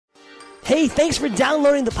Hey, thanks for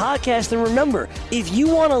downloading the podcast. And remember, if you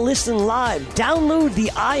want to listen live, download the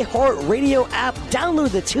iHeartRadio app,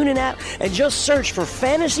 download the TuneIn app, and just search for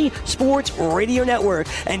Fantasy Sports Radio Network,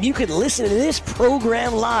 and you can listen to this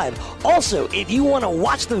program live. Also, if you want to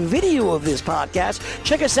watch the video of this podcast,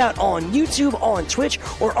 check us out on YouTube, on Twitch,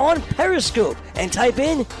 or on Periscope, and type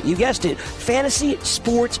in, you guessed it, Fantasy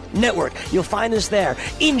Sports Network. You'll find us there.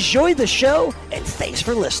 Enjoy the show, and thanks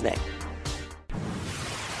for listening.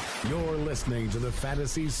 You're listening to the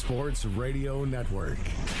Fantasy Sports Radio Network.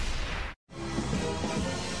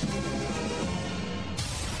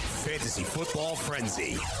 Fantasy Football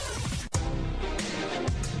Frenzy.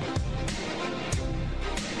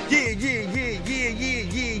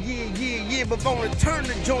 Yeah. But on return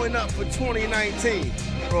to join up for 2019.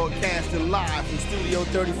 Broadcasting live from Studio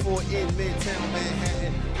 34 in Midtown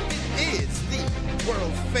Manhattan. It is the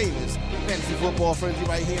world famous Fantasy Football Frenzy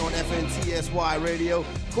right here on FNTSY Radio.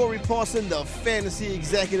 Corey Parson, the fantasy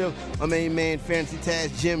executive. My main man, Fantasy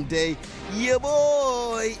Taz, Jim Day. Your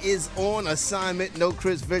boy is on assignment. No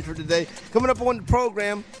Chris Ventura today. Coming up on the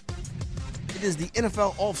program, it is the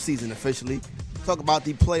NFL offseason officially. Talk about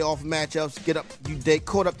the playoff matchups.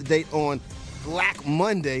 Caught up to date on Black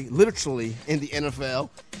Monday, literally, in the NFL.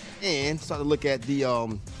 And start to look at the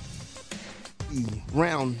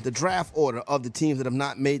draft order of the teams that have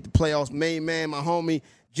not made the playoffs. Main man, my homie,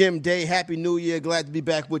 Jim Day. Happy New Year. Glad to be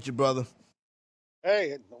back with you, brother.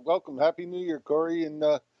 Hey, welcome. Happy New Year, Corey. And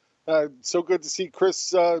so good to see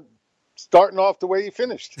Chris starting off the way he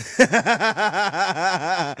finished.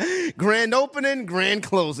 Grand opening, grand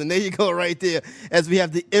closing. There you go right there as we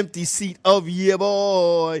have the empty seat of your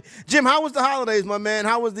boy. Jim, how was the holidays, my man?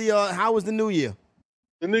 How was the New Year?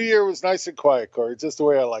 The New Year was nice and quiet, Corey, just the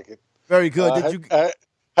way I like it. Very good. I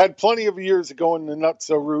had plenty of years of going the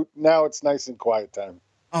nutso route. Now it's nice and quiet time.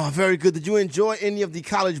 Oh, very good. Did you enjoy any of the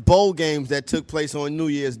college bowl games that took place on New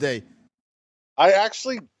Year's Day? I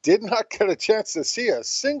actually did not get a chance to see a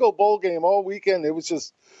single bowl game all weekend. It was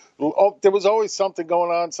just, there was always something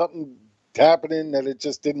going on, something happening that it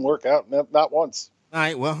just didn't work out, not once. All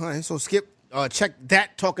right, well, so Skip, check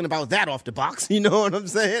that, talking about that off the box. You know what I'm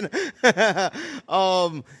saying?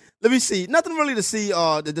 Let me see. Nothing really to see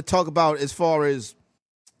to talk about as far as,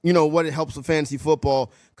 what it helps with fantasy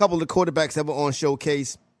football. A couple of the quarterbacks that were on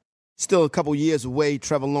Showcase, still a couple years away.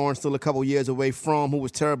 Trevor Lawrence still a couple years away. Fromm, who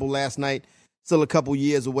was terrible last night, still a couple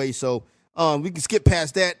years away. So we can skip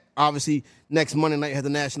past that. Obviously, next Monday night has the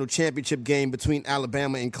national championship game between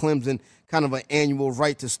Alabama and Clemson, kind of an annual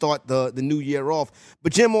right to start the new year off.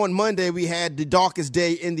 But, Jim, on Monday, we had the darkest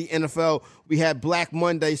day in the NFL. We had Black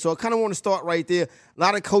Monday. So I kind of want to start right there. A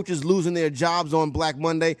lot of coaches losing their jobs on Black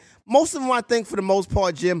Monday. Most of them, I think, for the most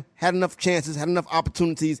part, Jim, had enough chances, had enough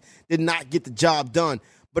opportunities, did not get the job done.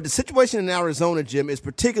 But the situation in Arizona, Jim, is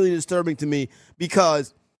particularly disturbing to me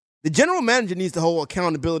because the general manager needs to hold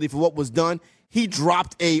accountability for what was done. He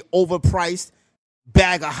dropped a overpriced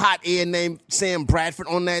bag of hot air named Sam Bradford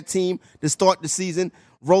on that team to start the season.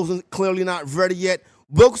 Rosen clearly not ready yet.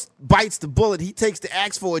 Wilkes bites the bullet. He takes the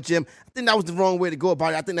axe for it, Jim. I think that was the wrong way to go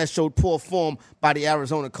about it. I think that showed poor form by the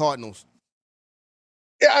Arizona Cardinals.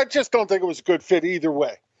 Yeah, I just don't think it was a good fit either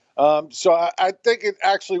way. So I think it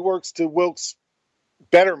actually works to Wilkes'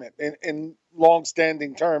 betterment in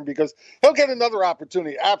long-standing term because he'll get another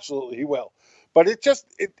opportunity. Absolutely, he will. But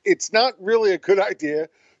it's not really a good idea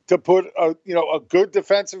to put a good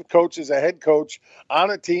defensive coach as a head coach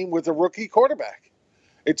on a team with a rookie quarterback.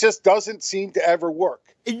 It just doesn't seem to ever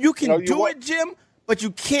work. You can do it, Jim, but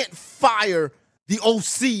you can't fire the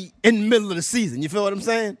OC in the middle of the season. You feel what I'm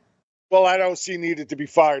saying? Well, that OC needed to be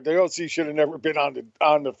fired. The OC should have never been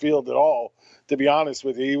on the field at all, to be honest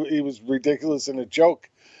with you. He was ridiculous and a joke.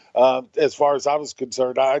 As far as I was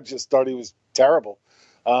concerned, I just thought he was terrible.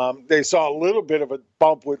 They saw a little bit of a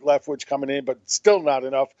bump with Leftwich coming in, but still not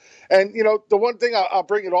enough. And, the one thing I'll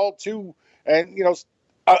bring it all to, and,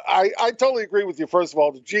 I totally agree with you. First of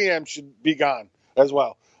all, the GM should be gone as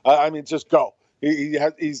well. Just go.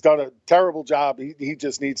 He's done a terrible job. He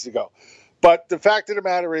just needs to go. But the fact of the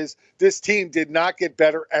matter is this team did not get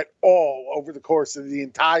better at all over the course of the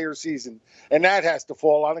entire season. And that has to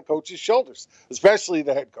fall on a coach's shoulders, especially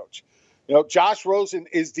the head coach. Josh Rosen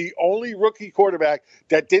is the only rookie quarterback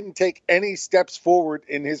that didn't take any steps forward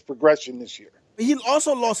in his progression this year. He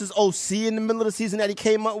also lost his OC in the middle of the season that he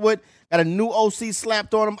came up with. Got a new OC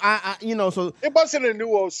slapped on him. So it wasn't a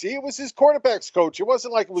new OC. It was his quarterback's coach. It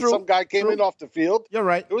wasn't like it was some guy came in off the field. You're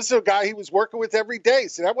right. It was a guy he was working with every day.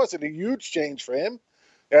 So that wasn't a huge change for him.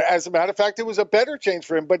 As a matter of fact, it was a better change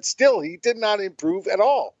for him. But still, he did not improve at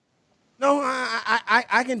all. No,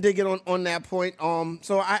 I can dig it on that point.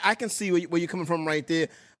 So I can see where you're coming from right there.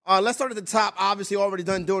 Let's start at the top. Obviously, already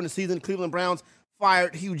done during the season. Cleveland Browns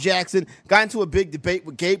fired Hugh Jackson. Got into a big debate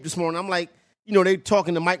with Gabe this morning. I'm like, they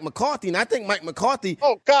talking to Mike McCarthy, and I think Mike McCarthy.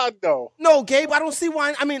 Oh, God, no. No, Gabe, I don't see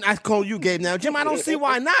why. I mean, I call you Gabe now. Jim, I don't see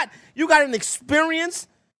why not. You got an experienced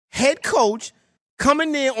head coach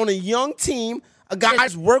coming there on a young team, a guy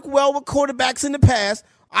that's worked well with quarterbacks in the past.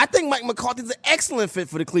 I think Mike McCarthy's an excellent fit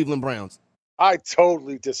for the Cleveland Browns. I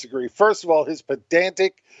totally disagree. First of all, his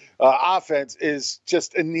pedantic offense is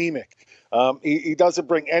just anemic. He doesn't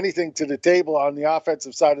bring anything to the table on the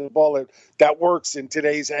offensive side of the ball that works in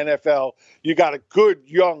today's NFL. You got a good,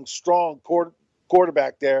 young, strong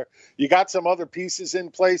quarterback there. You got some other pieces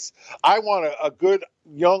in place. I want a good,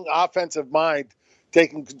 young offensive mind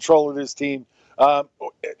taking control of this team.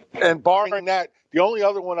 And barring that, the only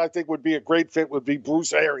other one I think would be a great fit would be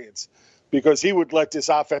Bruce Arians, because he would let this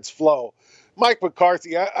offense flow. Mike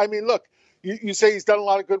McCarthy, I mean, look, you say he's done a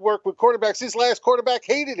lot of good work with quarterbacks. His last quarterback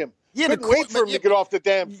hated him. Yeah, couldn't wait for him to get off the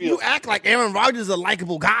damn field. You act like Aaron Rodgers is a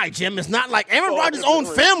likable guy, Jim. It's not like Aaron Rodgers' own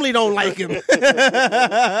family don't like him. You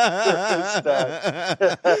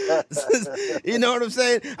know what I'm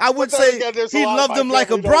saying? I would say he loved him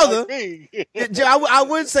like a brother. I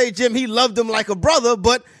would say, Jim, he loved him like a brother,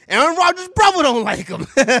 but Aaron Rodgers' brother don't like him.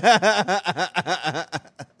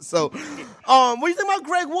 So, what do you think about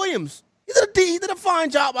Greg Williams? He did a fine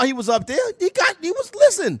job while he was up there.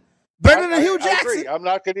 Listen, better than Hugh Jackson. I agree. I'm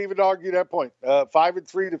not going to even argue that point.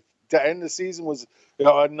 5-3 to end the season was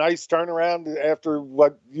a nice turnaround after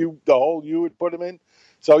what the hole you would put him in.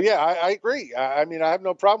 So yeah, I agree. I mean, I have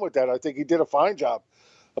no problem with that. I think he did a fine job.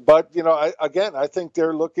 But I think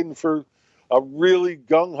they're looking for a really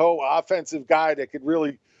gung ho offensive guy that could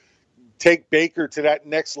really take Baker to that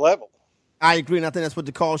next level. I agree, and I think that's what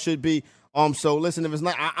the call should be. So listen, if it's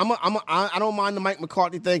not, I don't mind the Mike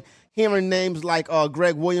McCarthy thing. Hearing names like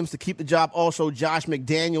Greg Williams to keep the job, also Josh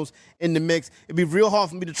McDaniels in the mix. It'd be real hard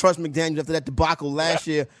for me to trust McDaniels after that debacle last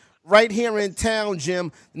year. Right here in town,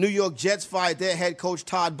 Jim, the New York Jets fired their head coach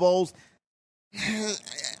Todd Bowles.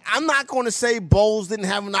 I'm not going to say Bowles didn't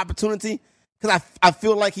have an opportunity, because I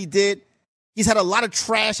feel like he did. He's had a lot of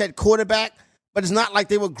trash at quarterback, but it's not like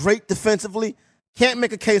they were great defensively. Can't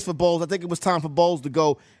make a case for Bowles. I think it was time for Bowles to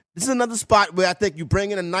go. This is another spot where I think you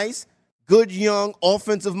bring in a nice, good, young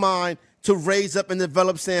offensive mind to raise up and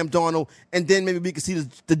develop Sam Darnold, and then maybe we can see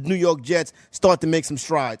the New York Jets start to make some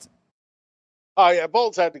strides. Oh, yeah,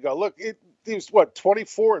 Bowles had to go. Look, he was,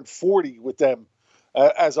 24-40 with them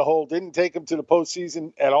as a whole. Didn't take him to the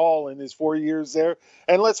postseason at all in his 4 years there.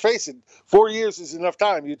 And let's face it, 4 years is enough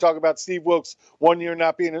time. You talk about Steve Wilkes 1 year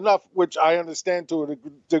not being enough, which I understand to a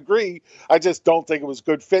degree. I just don't think it was a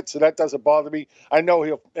good fit, so that doesn't bother me. I know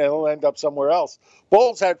he'll end up somewhere else.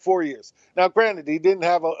 Bowles had 4 years. Now, granted, he didn't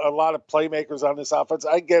have a lot of playmakers on this offense.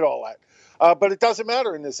 I get all that. But it doesn't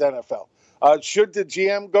matter in this NFL. Should the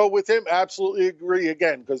GM go with him? Absolutely agree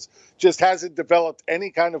again, because just hasn't developed any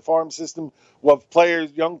kind of farm system with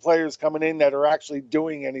young players coming in that are actually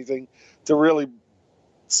doing anything to really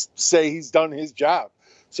say he's done his job.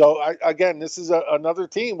 So, again, this is another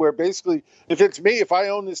team where basically, if it's me, if I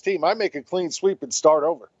own this team, I make a clean sweep and start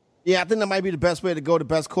over. Yeah, I think that might be the best way to go, the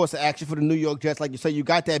best course of action for the New York Jets. Like you say, you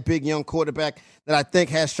got that big young quarterback that I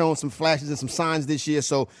think has shown some flashes and some signs this year.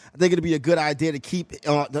 So I think it'll be a good idea to keep,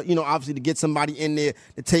 obviously to get somebody in there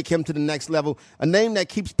to take him to the next level. A name that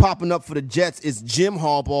keeps popping up for the Jets is Jim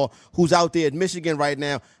Harbaugh, who's out there at Michigan right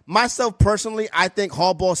now. Myself personally, I think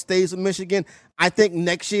Harbaugh stays with Michigan. I think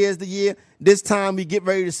next year is the year. This time we get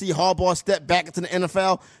ready to see Harbaugh step back into the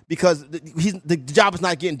NFL, because the job is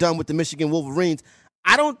not getting done with the Michigan Wolverines.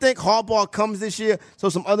 I don't think Harbaugh comes this year. So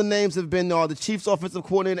some other names have been the Chiefs offensive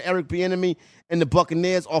coordinator, Eric Bieniemy, and the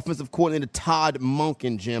Buccaneers offensive coordinator, Todd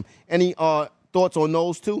Monken, Jim. Any thoughts on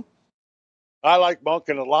those two? I like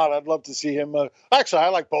Monken a lot. I'd love to see him. Actually, I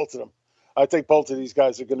like both of them. I think both of these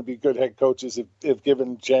guys are going to be good head coaches if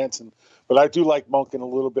given a chance. But I do like Monken a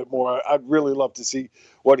little bit more. I'd really love to see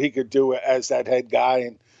what he could do as that head guy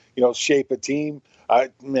and, shape a team. I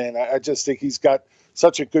just think he's got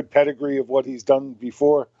such a good pedigree of what he's done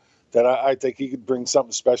before that I think he could bring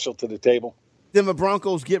something special to the table. Denver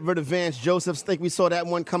Broncos get rid of Vance Joseph. I think we saw that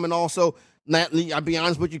one coming also. I'll be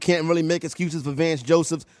honest with you, can't really make excuses for Vance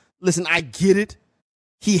Joseph. Listen, I get it.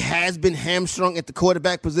 He has been hamstrung at the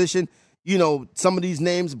quarterback position. Some of these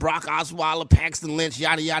names, Brock Osweiler, Paxton Lynch,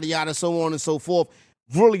 yada, yada, yada, so on and so forth.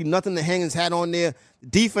 Really nothing to hang his hat on there. The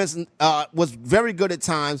defense was very good at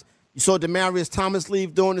times. You saw Demaryius Thomas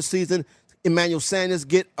leave during the season. Emmanuel Sanders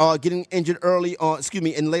getting injured early,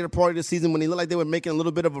 in later part of the season when they looked like they were making a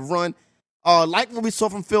little bit of a run. Like what we saw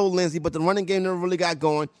from Phil Lindsay, but the running game never really got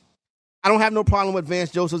going. I don't have no problem with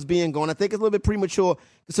Vance Joseph's being gone. I think it's a little bit premature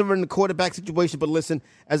considering the quarterback situation, but listen,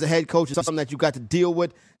 as a head coach, it's something that you got to deal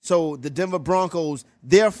with. So the Denver Broncos,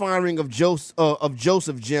 their firing of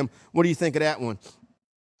Joseph, Jim, what do you think of that one?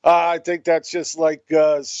 I think that's just like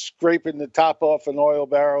scraping the top off an oil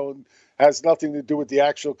barrel and has nothing to do with the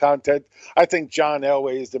actual content. I think John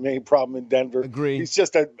Elway is the main problem in Denver. Agree. He's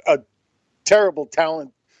just a terrible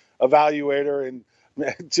talent evaluator, and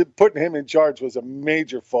putting him in charge was a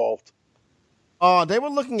major fault. They were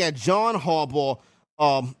looking at John Harbaugh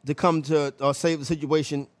to come to save the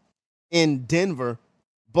situation in Denver,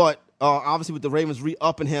 but obviously with the Ravens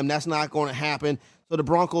re-upping him, that's not going to happen. So the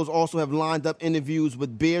Broncos also have lined up interviews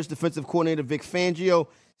with Bears defensive coordinator Vic Fangio,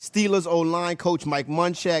 Steelers O-line coach Mike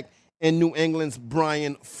Munchak, and New England's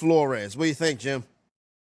Brian Flores. What do you think, Jim?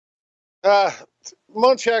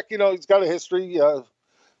 Munchak, he's got a history.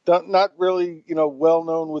 Not really, well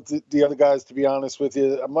known with the other guys, to be honest with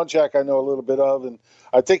you. Munchak I know a little bit of, and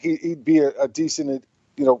I think he'd be a decent,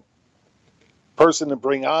 person to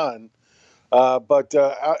bring on. But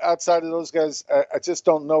outside of those guys, I just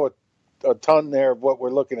don't know a ton there of what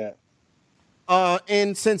we're looking at.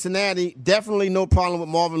 In Cincinnati, definitely no problem with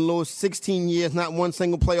Marvin Lewis. 16 years, not one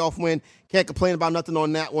single playoff win. Can't complain about nothing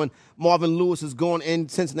on that one. Marvin Lewis is going in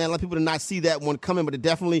Cincinnati. A lot of people did not see that one coming, but it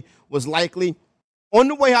definitely was likely. On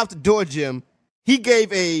the way out the door, Jim, he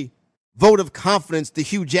gave a vote of confidence to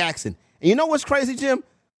Hugh Jackson. And you know what's crazy, Jim?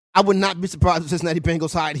 I would not be surprised if Cincinnati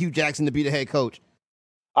Bengals hired Hugh Jackson to be the head coach.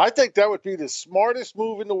 I think that would be the smartest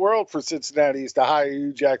move in the world for Cincinnati is to hire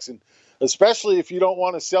Hugh Jackson, especially if you don't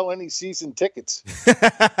want to sell any season tickets. All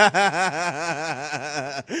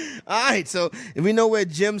right, so if we know where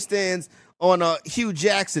Jim stands on Hugh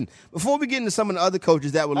Jackson. Before we get into some of the other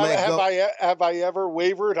coaches that were let go. Have I ever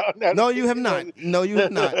wavered on that? No, you have not. No, you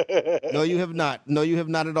have not. No, you have not. No, you have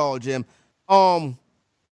not at all, Jim.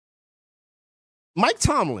 Mike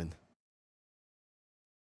Tomlin.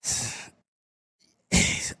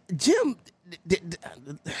 Jim,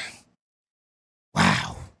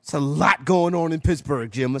 wow. It's a lot going on in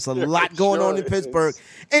Pittsburgh, Jim. It's a lot going on in Pittsburgh.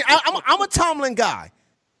 And I'm a Tomlin guy.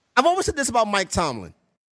 I've always said this about Mike Tomlin.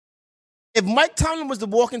 If Mike Tomlin was to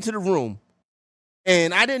walk into the room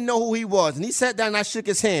and I didn't know who he was and he sat down and I shook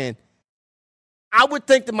his hand, I would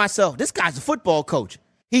think to myself, this guy's a football coach.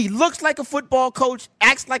 He looks like a football coach,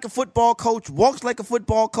 acts like a football coach, walks like a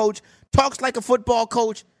football coach, talks like a football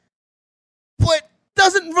coach, but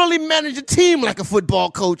doesn't really manage a team like a football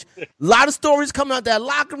coach. A lot of stories coming out that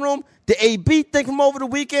locker room. The AB thing from over the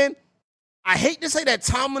weekend. I hate to say that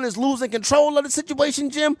Tomlin is losing control of the situation,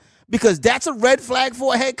 Jim, because that's a red flag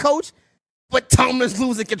for a head coach, but Tomlin's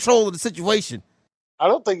losing control of the situation. I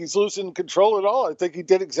don't think he's losing control at all. I think he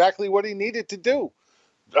did exactly what he needed to do.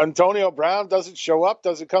 Antonio Brown doesn't show up,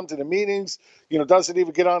 doesn't come to the meetings, doesn't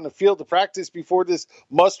even get on the field to practice before this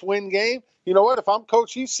must-win game. You know what? If I'm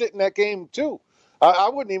coach, he's sitting that game too. I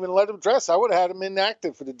wouldn't even let him dress. I would have had him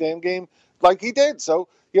inactive for the damn game like he did. So,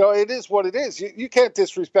 it is what it is. You can't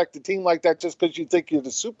disrespect a team like that just because you think you're the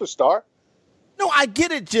superstar. No, I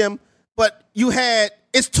get it, Jim, but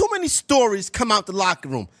it's too many stories come out the locker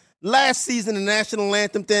room. Last season, the national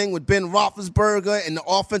anthem thing with Ben Roethlisberger and the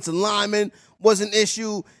offensive lineman was an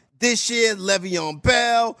issue. This year, Le'Veon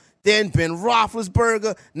Bell, then Ben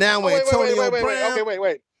Roethlisberger, now Antonio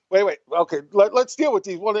Brown. Wait. Okay, let's deal with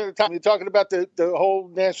these one at a time. You're talking about the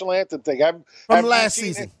whole national anthem thing. From last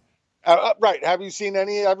season. Right. Have you seen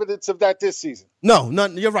any evidence of that this season? No,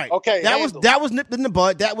 none. You're right. Okay. That was nipped in the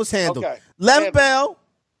bud. That was handled. Okay. Lev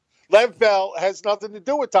Bell has nothing to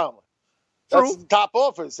do with Tomlin. True. That's the top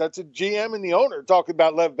office. That's a GM and the owner talking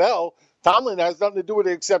about Lev Bell. Tomlin has nothing to do with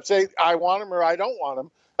it except say, I want him or I don't want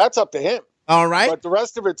him. That's up to him. All right. But the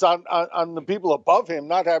rest of it's on the people above him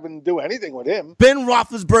not having to do anything with him. Ben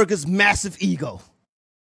Roethlisberger's massive ego.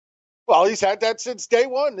 Well, he's had that since day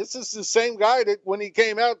one. This is the same guy that when he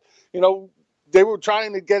came out, they were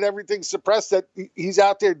trying to get everything suppressed, that he's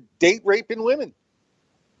out there date raping women.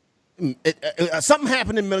 Something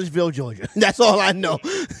happened in Millersville, Georgia. That's all I know.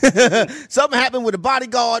 Something happened with a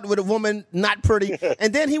bodyguard, with a woman not pretty.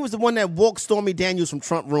 And then he was the one that walked Stormy Daniels from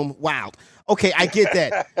Trump room. Wow. Okay, I get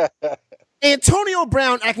that. Antonio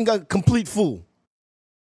Brown acting a complete fool.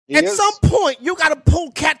 At some point, you got to pull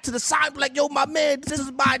Cat to the side, like, yo, my man, this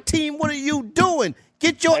is my team. What are you doing?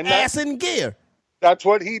 Get your ass in gear. That's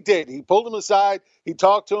what he did. He pulled him aside. He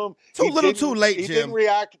talked to him. Too late, Jim. He didn't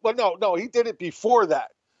react. Well, no, he did it before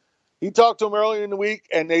that. He talked to him earlier in the week,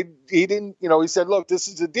 and he didn't, he said, look, this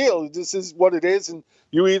is the deal. This is what it is, and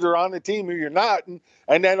you're either on the team or you're not.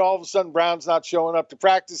 And then all of a sudden, Brown's not showing up to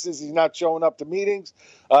practices. He's not showing up to meetings,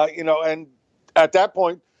 and at that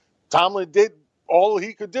point, Tomlin did all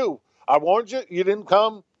he could do. I warned you. You didn't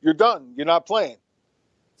come. You're done. You're not playing.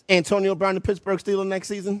 Antonio Brown, the Pittsburgh Steelers next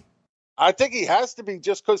season? I think he has to be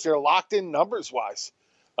just because they're locked in numbers-wise.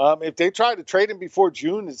 If they try to trade him before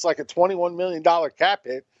June, it's like a $21 million cap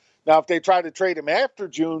hit. Now, if they try to trade him after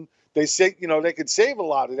June, they say, they could save a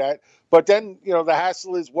lot of that. But then, the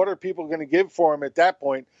hassle is what are people going to give for him at that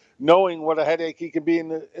point, knowing what a headache he can be in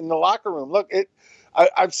the locker room. Look,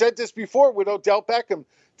 I've said this before with Odell Beckham.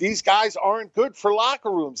 These guys aren't good for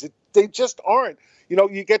locker rooms. They just aren't.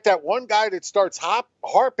 You get that one guy that starts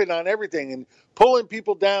harping on everything and pulling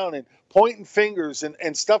people down and pointing fingers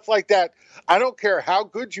and stuff like that. I don't care how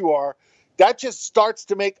good you are. That just starts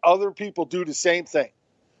to make other people do the same thing.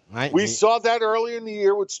 Right. We saw that earlier in the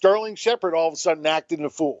year with Sterling Shepard all of a sudden acting a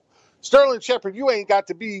fool. Sterling Shepard, you ain't got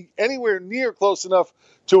to be anywhere near close enough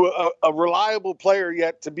to a reliable player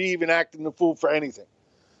yet to be even acting the fool for anything.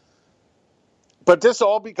 But this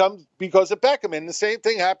all becomes because of Beckham, and the same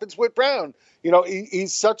thing happens with Brown.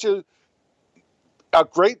 He's such a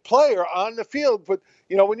great player on the field, but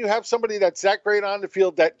when you have somebody that's that great on the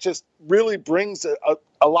field that just really brings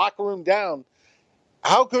a locker room down,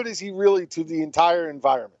 how good is he really to the entire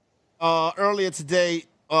environment? Earlier today,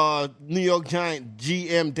 New York Giant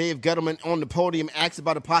GM Dave Gettleman on the podium asked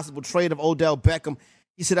about a possible trade of Odell Beckham.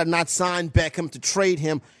 He said, "I've not signed Beckham to trade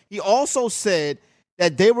him." He also said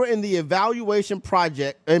that they were in the evaluation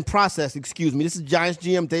process. This is Giants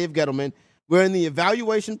GM Dave Gettleman. We're in the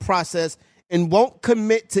evaluation process and won't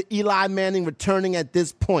commit to Eli Manning returning at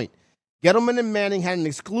this point. Gettleman and Manning had an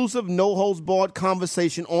exclusive no-holds-barred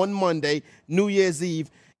conversation on Monday, New Year's Eve.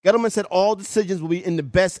 Gettleman said all decisions will be in the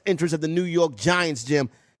best interest of the New York Giants, Jim.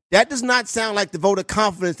 That does not sound like the vote of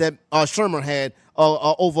confidence that Shermer had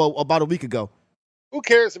over about a week ago. Who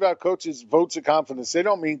cares about coaches' votes of confidence? They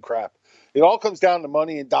don't mean crap. It all comes down to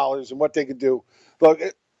money and dollars and what they can do. Look,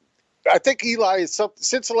 I think Eli is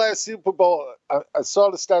since the last Super Bowl. I saw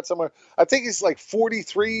the stat somewhere. I think he's like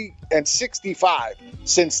 43 and 65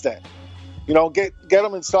 since then.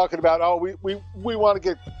 Gettleman's talking about, we want to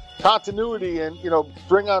get continuity and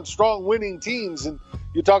bring on strong winning teams, and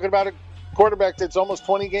you're talking about a quarterback that's almost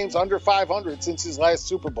 20 games under 500 since his last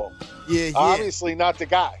Super Bowl. Yeah. Obviously not the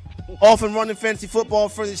guy. Off and running fantasy football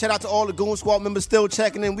friends. Shout out to all the Goon Squad members still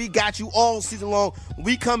checking in. We got you all season long.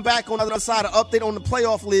 We come back on the other side, an update on the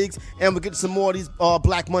playoff leagues, and we'll get some more of these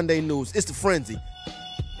Black Monday news. It's the Frenzy.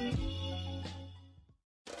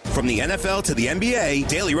 From the NFL to the NBA,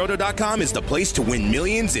 DailyRoto.com is the place to win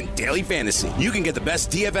millions in daily fantasy. You can get the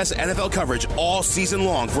best DFS NFL coverage all season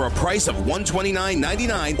long for a price of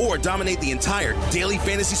 $129.99 or dominate the entire daily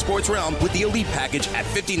fantasy sports realm with the Elite Package at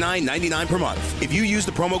 $59.99 per month. If you use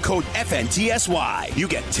the promo code FNTSY, you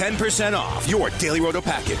get 10% off your Daily Roto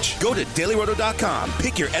package. Go to DailyRoto.com,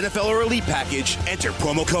 pick your NFL or Elite Package, enter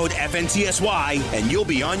promo code FNTSY, and you'll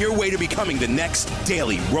be on your way to becoming the next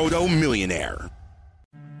Daily Roto millionaire.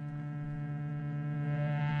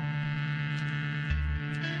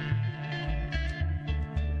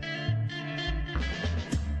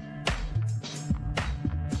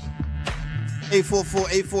 Eight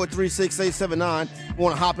 843-68879.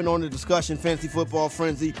 Want to hop in on the discussion, Fantasy Football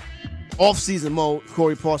Frenzy. Off-season mode.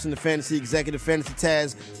 Corey Parson, the fantasy executive, Fantasy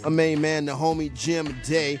Taz, a main man, the homie Jim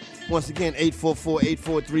Day. Once again,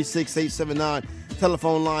 844-843-6879.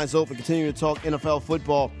 Telephone lines open. Continue to talk NFL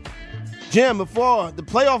football. Jim, before the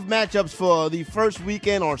playoff matchups for the first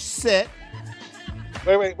weekend are set.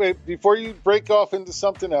 Wait. Before you break off into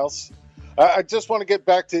something else, I just want to get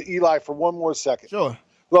back to Eli for one more second. Sure.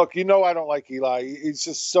 Look, I don't like Eli. He's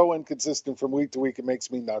just so inconsistent from week to week. It makes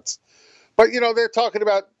me nuts. But, they're talking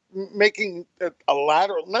about making a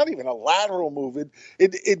lateral, not even a lateral move.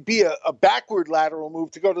 It'd be a backward lateral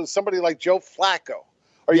move to go to somebody like Joe Flacco.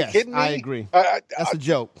 Are you kidding me? I agree. That's a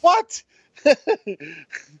joke. What?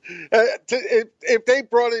 If they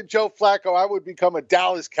brought in Joe Flacco, I would become a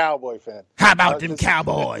Dallas Cowboy fan. How about them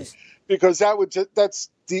Cowboys? Because that's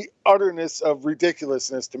the utterness of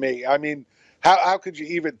ridiculousness to me. I mean, how could you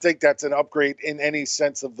even think that's an upgrade in any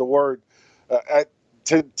sense of the word?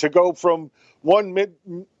 To go from one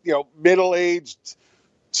middle-aged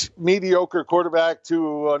mediocre quarterback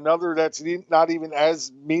to another that's not even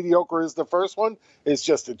as mediocre as the first one is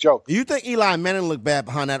just a joke. You think Eli Manning looked bad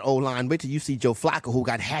behind that O-line? Wait till you see Joe Flacco, who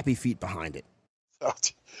got happy feet behind it.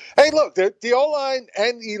 Hey, look, the O-line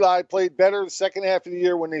and Eli played better the second half of the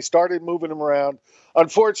year when they started moving them around.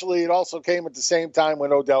 Unfortunately, it also came at the same time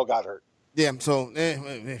when Odell got hurt. Yeah, so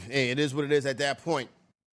it is what it is at that point.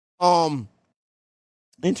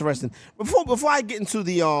 Interesting. Before I get into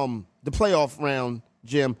the playoff round,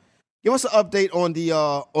 Jim, give us an update on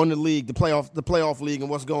the league, the playoff league, and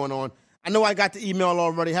what's going on. I know I got the email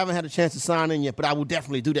already. Haven't had a chance to sign in yet, but I will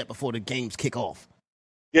definitely do that before the games kick off.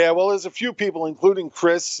 Yeah, well, there's a few people, including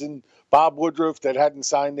Chris and Bob Woodruff, that hadn't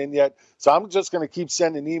signed in yet. So I'm just going to keep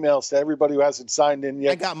sending emails to everybody who hasn't signed in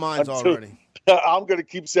yet. I got mine already. I'm going to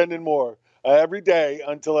keep sending more every day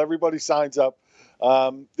until everybody signs up.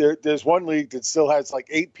 There's one league that still has like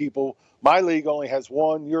 8 people. My league only has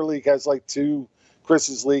 1. Your league has like 2.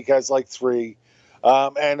 Chris's league has like 3.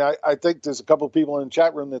 And I think there's a couple of people in the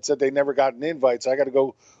chat room that said they never got an invite. So I got to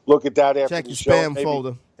go look at that after the show. Check your spam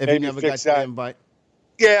folder if you never got the invite.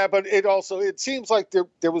 Yeah, but it seems like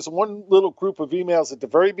there was one little group of emails at the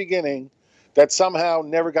very beginning that somehow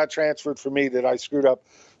never got transferred for me that I screwed up.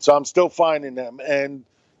 So I'm still finding them. And,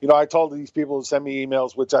 I told these people to send me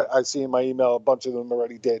emails, which I see in my email. A bunch of them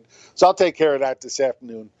already did. So I'll take care of that this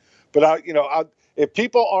afternoon. But, if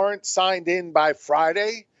people aren't signed in by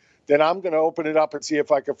Friday, then I'm going to open it up and see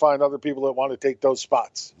if I can find other people that want to take those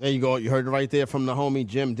spots. There you go. You heard it right there from the homie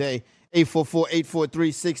Jim Day.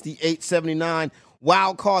 844-843-6879.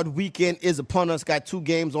 Wild Card weekend is upon us. Got 2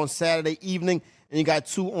 games on Saturday evening, and you got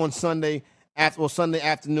 2 on Sunday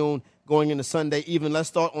afternoon going into Sunday evening. Let's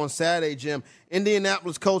start on Saturday, Jim.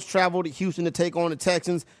 Indianapolis Colts travel to Houston to take on the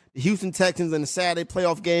Texans. The Houston Texans in the Saturday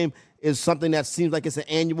playoff game is something that seems like it's an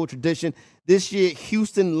annual tradition. This year,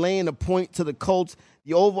 Houston laying a point to the Colts.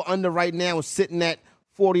 The over-under right now is sitting at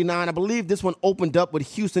 49. I believe this one opened up with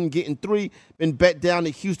Houston getting 3, been bet down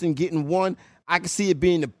to Houston getting 1. I can see it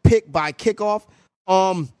being a pick by kickoff.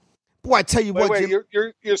 Boy, I tell you what, Jim,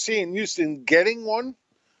 you're seeing Houston getting 1?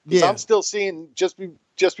 Yeah, I'm still seeing just before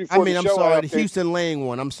the show. I'm sorry, the Houston laying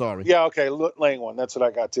 1. I'm sorry. Yeah, okay, laying 1. That's what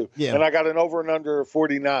I got too. Yeah, and I got an over and under of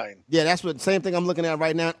 49. Yeah, that's what same thing I'm looking at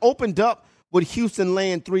right now. It opened up with Houston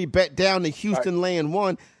laying 3, bet down to Houston laying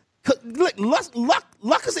 1. Look,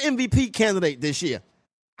 Luck is an MVP candidate this year.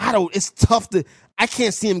 It's tough I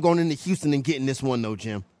can't see him going into Houston and getting this one though,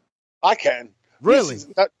 Jim. I can. Really?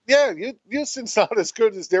 Houston's not as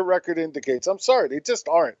good as their record indicates. I'm sorry, they just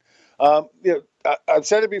aren't. I've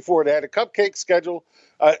said it before. They had a cupcake schedule,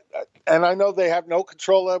 and I know they have no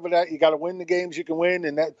control over that. You got to win the games you can win,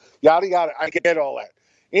 and that yada yada. I get all that.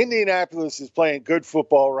 Indianapolis is playing good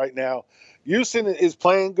football right now. Houston is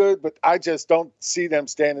playing good, but I just don't see them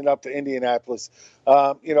standing up to Indianapolis.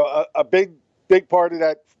 A big part of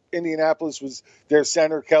that Indianapolis was their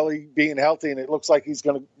center Kelly being healthy, and it looks like he's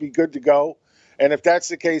going to be good to go. And if that's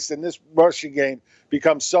the case, then this rushing game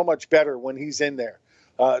becomes so much better when he's in there.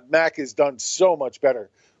 Mack has done so much better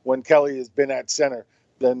when Kelly has been at center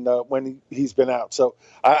than when he's been out. So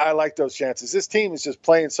I like those chances. This team is just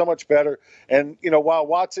playing so much better. And, while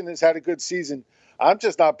Watson has had a good season, I'm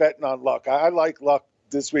just not betting on Luck. I like Luck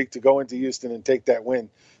this week to go into Houston and take that win.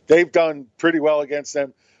 They've done pretty well against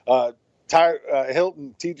them. T.Y.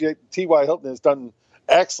 Hilton has done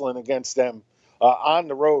excellent against them on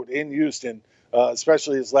the road in Houston.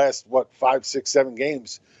 Especially his last, 5, 6, 7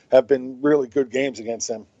 games have been really good games against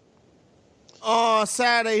them.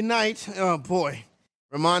 Saturday night. Oh, boy.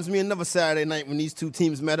 Reminds me of another Saturday night when these 2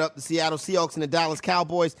 teams met up, the Seattle Seahawks and the Dallas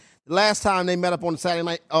Cowboys. The last time they met up on the Saturday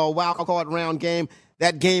night wild card round game,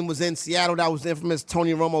 that game was in Seattle. That was the infamous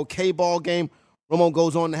Tony Romo K-ball game. Romo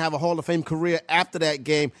goes on to have a Hall of Fame career after that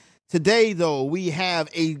game. Today, though, we have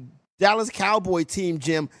a Dallas Cowboy team,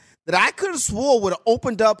 Jim, that I could have swore would have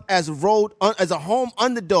opened up as a home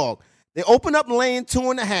underdog. They opened up laying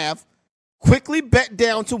 2.5, quickly bet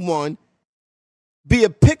down to 1, be a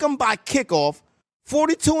pick 'em by kickoff.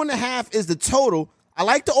 42.5 is the total. I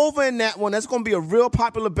like the over in that one. That's going to be a real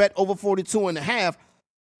popular bet, over 42.5.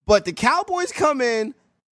 But the Cowboys come in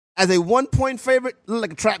as a 1-point favorite. Look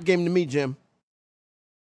like a trap game to me, Jim.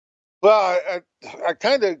 Well, I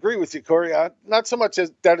kind of agree with you, Corey. Not so much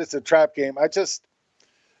as that it's a trap game. I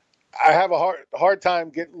have a hard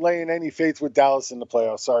time laying any faith with Dallas in the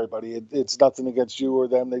playoffs. Sorry, buddy. It's nothing against you or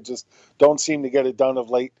them. They just don't seem to get it done of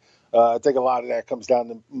late. I think a lot of that comes down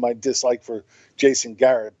to my dislike for Jason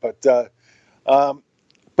Garrett. But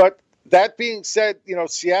that being said,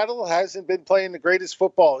 Seattle hasn't been playing the greatest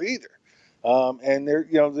football either. And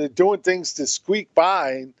they're doing things to squeak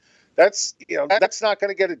by. And that's not going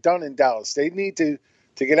to get it done in Dallas. They need to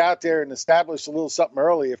get out there and establish a little something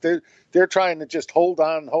early. If they're trying to just hold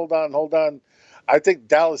on, I think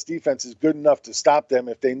Dallas defense is good enough to stop them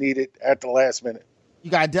if they need it at the last minute. You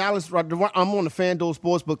got Dallas. I'm on the FanDuel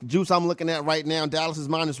Sportsbook. Juice I'm looking at right now, Dallas is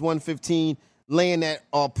minus 115, laying that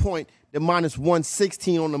point. They're minus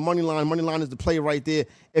 116 on the money line. Money line is the play right there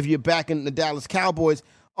if you're backing the Dallas Cowboys.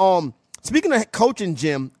 Speaking of coaching,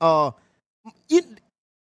 Jim, Dallas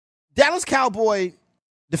Cowboy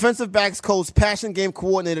defensive backs coach, passion game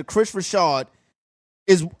coordinator Chris Richard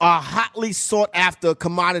is a hotly sought after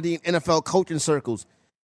commodity in NFL coaching circles.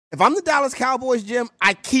 If I'm the Dallas Cowboys, Jim,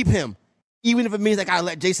 I keep him, even if it means I got to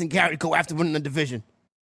let Jason Garrett go after winning the division.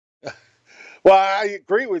 Well, I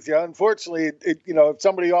agree with you. Unfortunately, if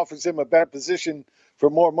somebody offers him a better position for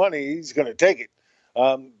more money, he's going to take it.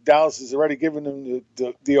 Dallas has already given him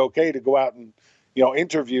the okay to go out and,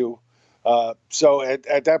 interview. So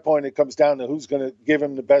at that point, it comes down to who's going to give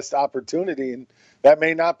him the best opportunity, and that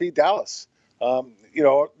may not be Dallas.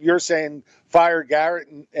 You're saying fire Garrett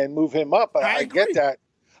and move him up. I get that.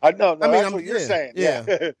 That's what you're saying.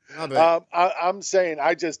 Yeah. I'm saying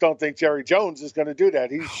I just don't think Jerry Jones is going to do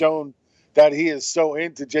that. He's shown that he is so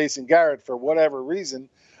into Jason Garrett for whatever reason.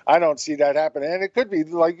 I don't see that happening. And it could be,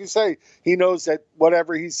 like you say, he knows that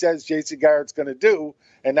whatever he says Jason Garrett's going to do,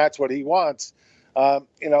 and that's what he wants. I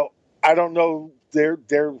don't know their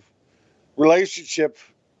relationship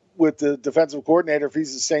with the defensive coordinator, if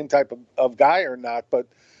he's the same type of guy or not. But,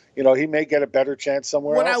 he may get a better chance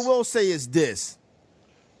somewhere else. What I will say is this.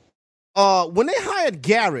 When they hired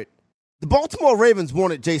Garrett, the Baltimore Ravens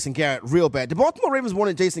wanted Jason Garrett real bad. The Baltimore Ravens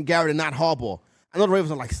wanted Jason Garrett and not Harbaugh. I know the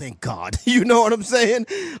Ravens are like, thank God. You know what I'm saying?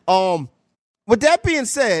 With that being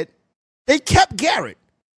said, they kept Garrett.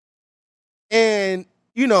 And,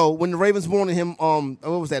 when the Ravens wanted him, what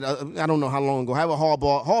was that? I don't know how long ago. However,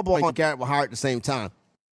 Harbaugh and Garrett were hired at the same time.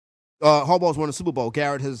 Harbaugh's won a Super Bowl.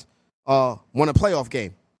 Garrett has won a playoff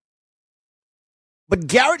game. But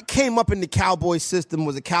Garrett came up in the Cowboy system,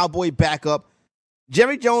 was a Cowboy backup.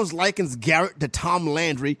 Jerry Jones likens Garrett to Tom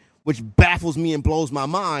Landry, which baffles me and blows my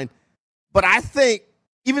mind. But I think,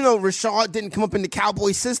 even though Rashard didn't come up in the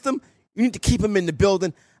Cowboy system, you need to keep him in the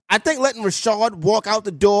building. I think letting Rashard walk out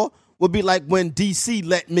the door would be like when D.C.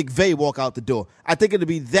 let McVay walk out the door. I think it would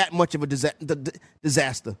be that much of a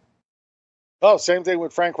disaster. Oh, same thing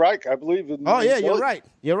with Frank Reich, I believe. You're right.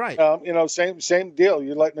 You're right. Same deal.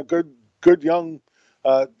 You're letting a good young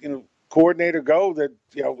coordinator go that,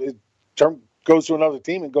 goes to another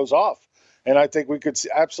team and goes off. And I think we could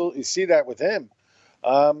absolutely see that with him.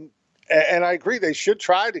 And I agree they should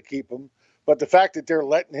try to keep him, but the fact that they're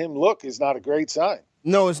letting him look is not a great sign.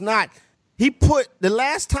 No, it's not. The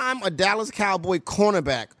last time a Dallas Cowboy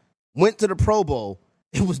cornerback went to the Pro Bowl,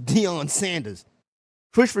 it was Deion Sanders.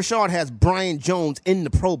 Chris Rashard has Brian Jones in the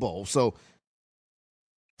Pro Bowl, so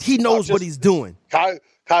he knows what he's doing. Kyle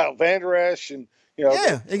Vander Esch and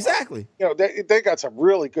exactly. They got some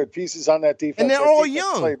really good pieces on that defense. And they're all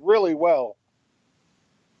young. Played really well.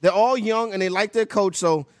 They're all young, and they like their coach,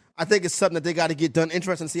 so I think it's something that they got to get done.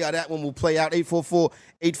 Interesting to see how that one will play out.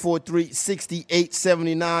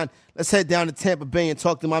 844-843-6879. Let's head down to Tampa Bay and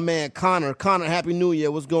talk to my man, Connor. Connor, Happy New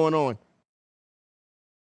Year. What's going on?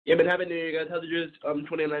 Yeah, but Happy New Year, guys. How's your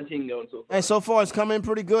 2019 going so far? And so far, it's coming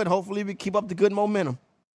pretty good. Hopefully, we keep up the good momentum.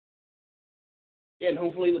 Yeah, and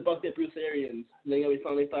hopefully the Bucs get Bruce Arians. Then we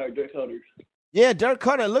finally fired Dirk Cutter. Yeah, Dirk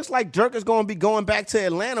Cutter. It looks like Dirk is going to be going back to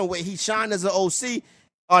Atlanta where he shined as an OC.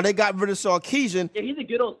 They got rid of Sarkisian. Yeah, he's a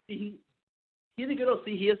good OC. He's a good OC.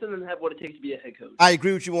 He doesn't have what it takes to be a head coach. I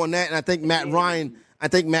agree with you on that, and I think Matt Ryan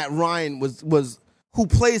was who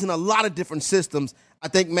plays in a lot of different systems. I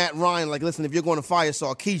think Matt Ryan, like, listen, if you're going to fire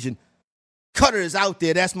Sarkisian, Cutter is out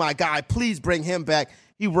there. That's my guy. Please bring him back.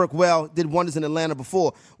 He worked well, did wonders in Atlanta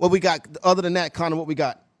before. What we got other than that, Connor? What we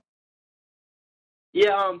got?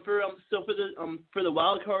 Yeah, for the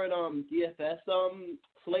wild card DFS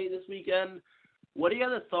slate this weekend. What are your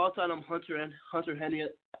other thoughts on Hunter Henry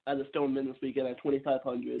as a Stoneman this weekend at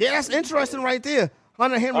 2,500? Yeah, that's interesting right there.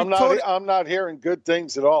 Hunter Henry. I'm not hearing good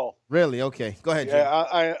things at all. Really? Okay, go ahead.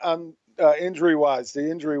 Yeah, I'm injury wise,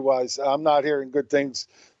 I'm not hearing good things.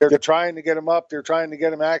 They're trying to get him up. They're trying to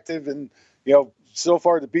get him active, and so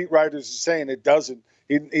far the beat writers are saying it doesn't.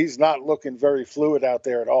 He's not looking very fluid out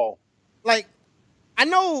there at all. Like, I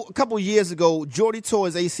know a couple years ago, Jordy tore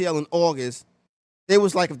his ACL in August. It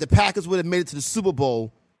was like if the Packers would have made it to the Super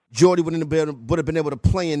Bowl, Jordy would have been able to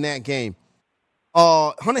play in that game.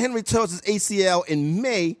 Hunter Henry tears his ACL in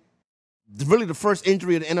May, really the first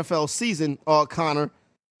injury of the NFL season, Connor.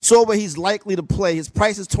 So where he's likely to play. His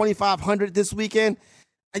price is $2,500 this weekend.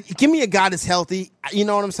 Give me a guy that's healthy. You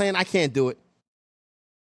know what I'm saying? I can't do it.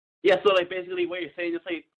 Yeah, so like basically what you're saying,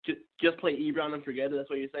 just play Ebron and forget it. That's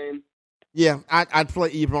what you're saying. Yeah, I'd play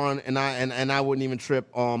Ebron and I wouldn't even trip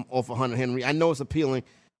off of Hunter Henry. I know it's appealing,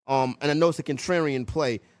 and I know it's a contrarian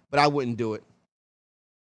play, but I wouldn't do it.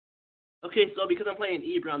 Okay, so because I'm playing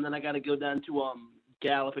Ebron, then I got to go down to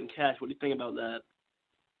Gallup and Cash. What do you think about that?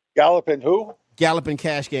 Gallup and who? Gallup and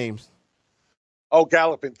Cash games. Oh,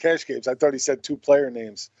 Gallup and Cash games. I thought he said two player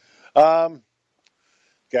names. Gallup,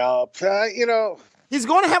 he's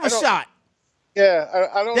going to have a shot. Yeah,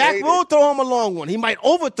 I don't Dak hate will it. throw him a long one. He might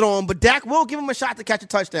overthrow him, but Dak will give him a shot to catch a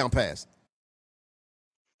touchdown pass.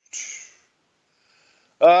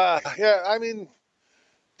 Yeah, I mean,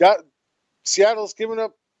 Seattle's given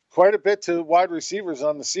up quite a bit to wide receivers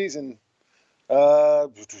on the season,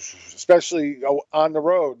 especially on the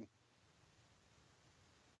road.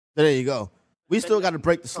 There you go. We still got to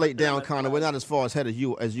break the slate down, Connor. We're not as far ahead of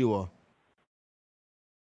you as you are.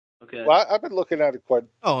 Okay. Well, I've been looking at it quite.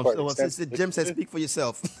 Oh, quite so extensively. Jim said, "Speak for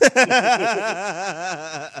yourself."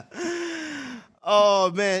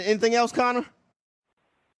 Oh man, anything else, Connor?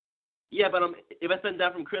 Yeah, but if I spend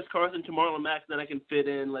that from Chris Carson to Marlon Mack, then I can fit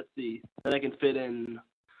in. Let's see. Then I can fit in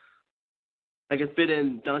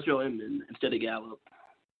Dontrell Inman instead of Gallup.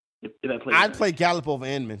 If I play. I'd play Gallup over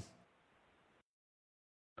Inman.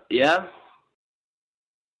 Yeah.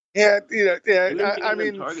 Yeah, I mean,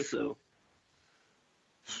 mean, targets though.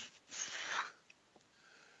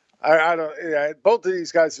 I don't. Yeah, both of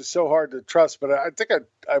these guys are so hard to trust, but I think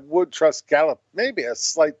I would trust Gallup maybe a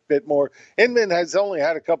slight bit more. Inman has only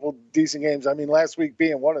had a couple decent games. I mean, last week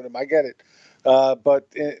being one of them, I get it, but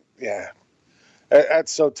yeah,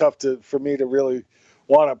 that's so tough for me to really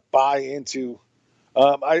want to buy into.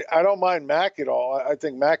 I don't mind Mack at all. I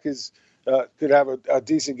think Mack could have a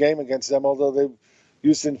decent game against them, although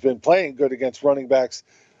Houston's been playing good against running backs.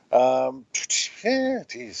 Yeah,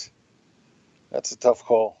 geez, that's a tough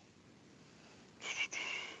call.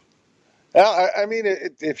 I mean,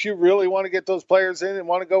 if you really want to get those players in and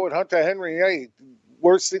want to go with Hunter Henry, hey,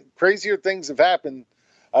 crazier things have happened.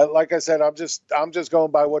 Like I said, I'm just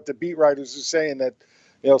going by what the beat writers are saying that,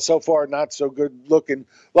 so far not so good looking.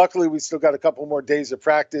 Luckily, we still got a couple more days of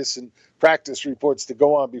practice and practice reports to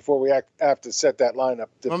go on before we have to set that lineup.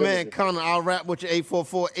 My man Connor, I'll wrap with you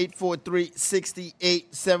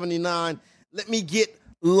 844-843-6879. Let me get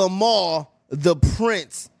Lamar the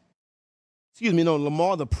Prince. Excuse me, no,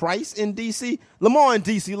 Lamar the Price in D.C. Lamar in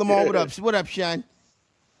D.C. Lamar, what up? What up, Shine?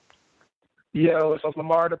 Yo, it's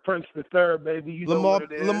Lamar the Prince the Third, baby. You know what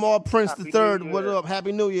it is. Lamar Prince Happy the Third. New What Year. up?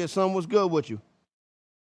 Happy New Year, son. What's good with you?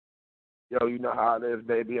 Yo, you know how it is,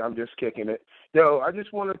 baby. I'm just kicking it. Yo, I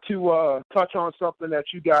just wanted to touch on something that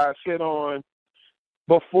you guys hit on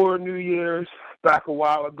before New Year's back a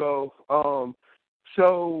while ago.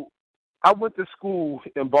 So I went to school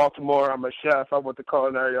in Baltimore. I'm a chef. I went to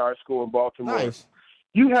culinary arts school in Baltimore. Nice.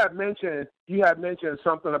 You had mentioned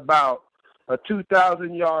something about a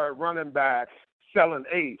 2,000-yard running back selling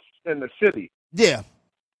eighths in the city. Yeah.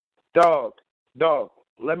 Dog,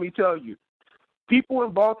 let me tell you, people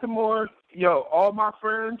in Baltimore, all my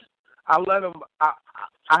friends, I let them, I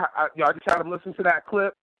just had them listen to that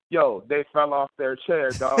clip. Yo, they fell off their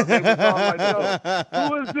chair, dog. They was all like, yo,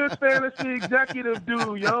 who is this fantasy executive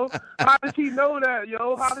dude, yo? How does he know that,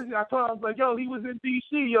 yo? I was like, yo, he was in D.C.,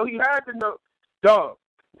 yo, he had to know. Dog,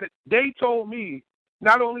 they told me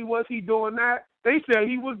not only was he doing that, they said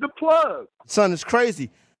he was the plug. Son, it's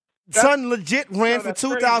crazy. Son legit ran for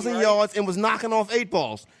 2,000 right? yards and was knocking off 8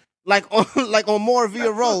 balls. Like on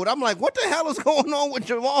Moravia Road. I'm like, what the hell is going on with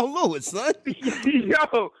Jamal Lewis, son?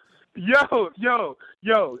 Yo,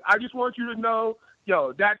 I just want you to know,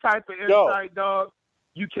 that type of insight, dog,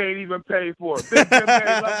 you can't even pay for it. Big Jim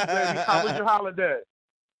Day, love you, baby. How was your holiday?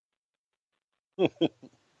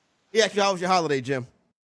 Yeah, how was your holiday, Jim?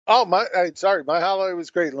 Oh, my holiday was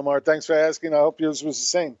great, Lamar. Thanks for asking. I hope yours was the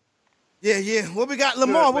same. Yeah. What we got,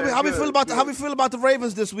 Lamar? Good, how we feel about the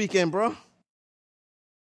Ravens this weekend, bro?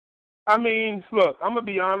 I mean, look, I'm gonna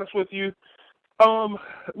be honest with you.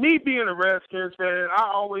 Me being a Redskins fan, I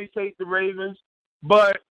always hate the Ravens,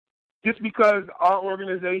 but just because our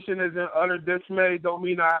organization is in utter dismay don't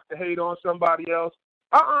mean I have to hate on somebody else.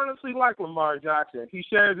 I honestly like Lamar Jackson. He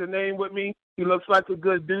shares a name with me. He looks like a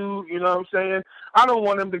good dude, you know what I'm saying? I don't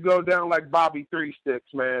want him to go down like Bobby Three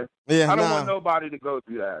Sticks, man. Yeah, I don't want nobody to go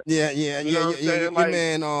through that. Yeah. You know what I'm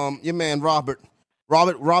saying? Your man Robert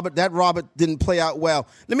didn't play out well.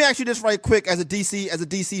 Let me ask you this right quick as a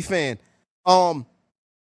DC fan.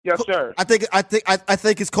 Yes, sir. I think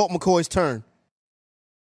it's Colt McCoy's turn.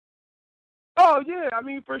 Oh yeah, I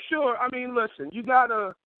mean for sure. I mean, listen, you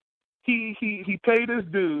gotta. He paid his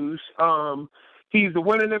dues. He's the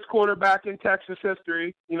winningest quarterback in Texas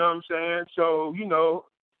history. You know what I'm saying? So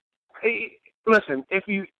listen, if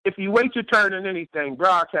you wait your turn in anything,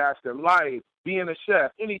 broadcasting, live, being a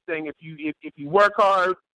chef, anything, if you work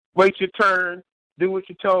hard, wait your turn, do what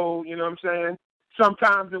you're told. You know what I'm saying?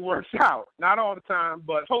 Sometimes it works out. Not all the time,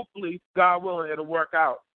 but hopefully, God willing, it'll work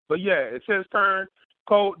out. But yeah, it's his turn.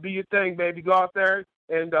 Colt, do your thing, baby. Go out there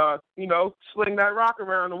and sling that rock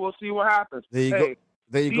around, and we'll see what happens. There you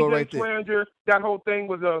go right there. Slanger, that whole thing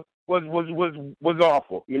was a was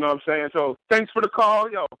awful. You know what I'm saying? So thanks for the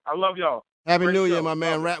call. Yo, I love y'all. Happy Great New Year, show. my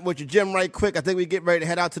man. Rap with you. Jim, right quick. I think we get ready to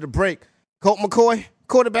head out to the break. Colt McCoy,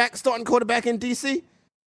 starting quarterback in D.C.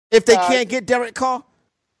 If they can't get Derek Carr?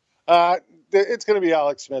 It's going to be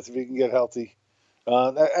Alex Smith if he can get healthy.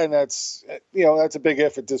 And that's a big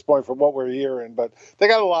if at this point from what we're hearing. But they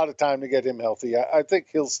got a lot of time to get him healthy. I think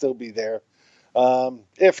he'll still be there.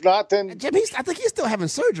 If not, then Jim, I think he's still having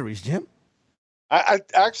surgeries, Jim. I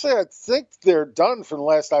think they're done from the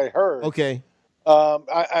last I heard. Okay.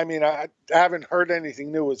 I haven't heard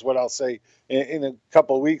anything new, is what I'll say, in a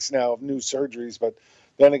couple of weeks now of new surgeries. But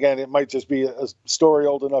then again, it might just be a story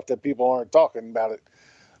old enough that people aren't talking about it.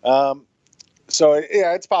 So,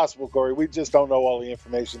 yeah, it's possible, Corey. We just don't know all the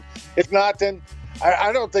information. If not, then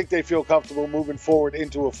I don't think they feel comfortable moving forward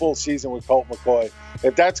into a full season with Colt McCoy.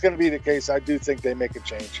 If that's going to be the case, I do think they make a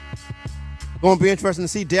change. Going to be interesting to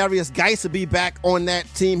see Darius Geis will be back on that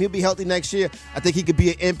team. He'll be healthy next year. I think he could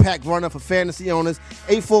be an impact runner for fantasy owners.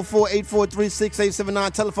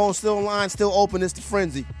 844-843-6879. Telephone still online, still open. It's the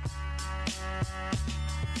Frenzy.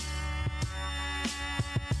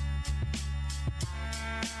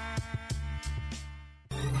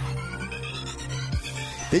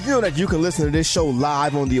 Did you know that you can listen to this show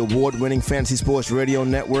live on the award-winning Fantasy Sports Radio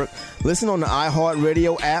Network? Listen on the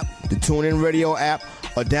iHeartRadio app, the TuneIn Radio app,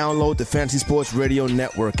 or download the Fantasy Sports Radio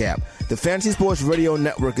Network app. The Fantasy Sports Radio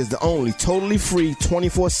Network is the only totally free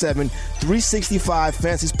 24/7, 365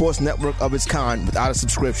 fantasy sports network of its kind without a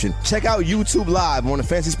subscription. Check out YouTube Live on the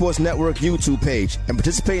Fantasy Sports Network YouTube page and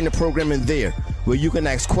participate in the programming there, where you can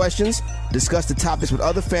ask questions, discuss the topics with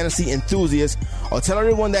other fantasy enthusiasts, or tell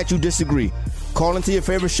everyone that you disagree. Call into your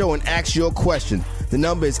favorite show and ask your question. The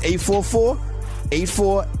number is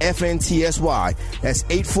 844-84-FNTSY. That's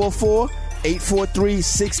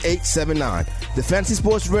 844-843-6879. The Fantasy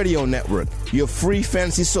Sports Radio Network, your free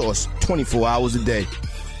fantasy source 24 hours a day.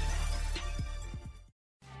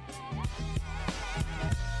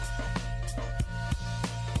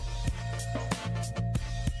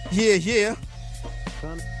 Yeah.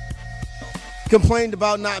 Complained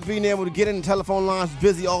about not being able to get in. The telephone lines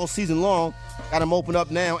busy all season long. Got them open up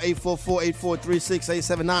now,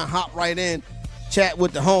 844-843-6879. Hop right in, chat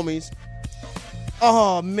with the homies.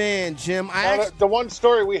 Oh, man, Jim. The one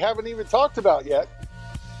story we haven't even talked about yet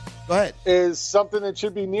Go ahead. is something that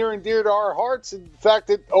should be near and dear to our hearts. In fact,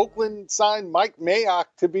 that Oakland signed Mike Mayock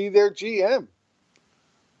to be their GM.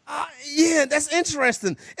 Yeah, that's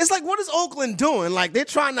interesting. It's like, what is Oakland doing? Like, they're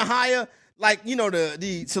trying to hire, like,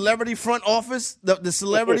 the celebrity front office, the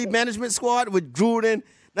celebrity management squad with Gruden.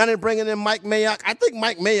 Now they're bringing in Mike Mayock. I think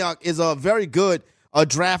Mike Mayock is a very good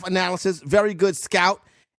draft analysis, very good scout.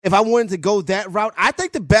 If I wanted to go that route, I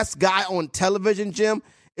think the best guy on television, Jim,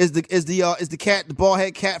 is the cat, the bald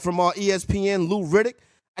head cat from ESPN, Lou Riddick.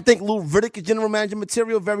 I think Lou Riddick is general manager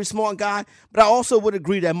material, very smart guy. But I also would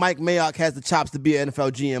agree that Mike Mayock has the chops to be an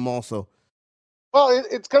NFL GM also. Well,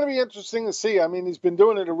 it's going to be interesting to see. I mean, he's been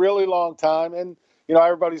doing it a really long time, and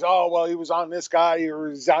everybody's, he was on this guy or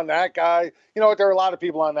he's on that guy. You know what? There are a lot of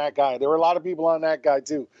people on that guy. There were a lot of people on that guy,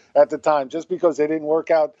 too, at the time. Just because they didn't work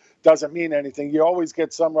out doesn't mean anything. You always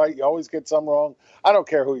get some right. You always get some wrong. I don't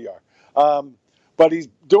care who you are. But he's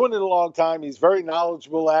doing it a long time. He's very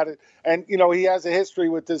knowledgeable at it. And, he has a history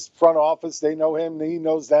with this front office. They know him. He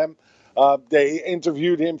knows them. They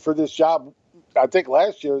interviewed him for this job, I think,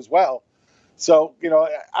 last year as well. So,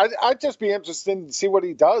 I'd just be interested to see what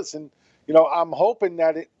he does. And, I'm hoping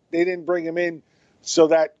that they didn't bring him in so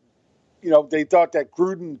that, they thought that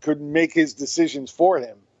Gruden could make his decisions for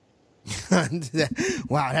him.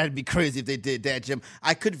 Wow, that'd be crazy if they did that, Jim.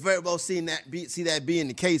 I could very well see that being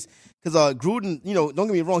the case because Gruden, don't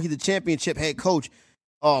get me wrong, he's a championship head coach,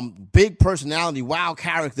 big personality, wild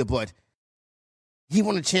character, but he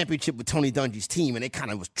won a championship with Tony Dungy's team, and it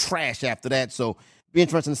kind of was trash after that. So, be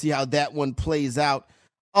interesting to see how that one plays out.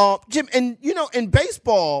 Jim, and in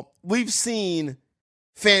baseball, we've seen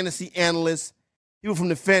fantasy analysts, people from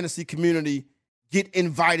the fantasy community get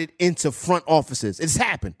invited into front offices. It's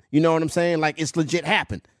happened. You know what I'm saying? Like, it's legit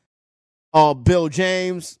happened. Bill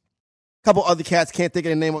James, a couple other cats, can't think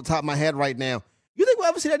of the name on top of my head right now. You think we'll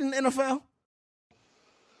ever see that in the NFL?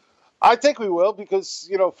 I think we will because,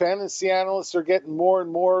 fantasy analysts are getting more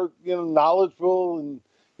and more, knowledgeable and,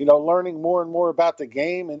 learning more and more about the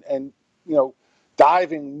game and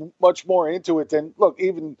diving much more into it than, look,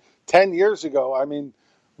 even 10 years ago. I mean,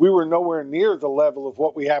 we were nowhere near the level of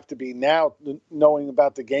what we have to be now, knowing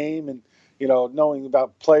about the game and, knowing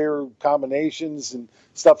about player combinations and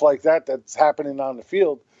stuff like that that's happening on the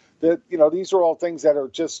field. That, these are all things that are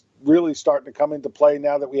just really starting to come into play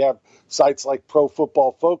now that we have sites like Pro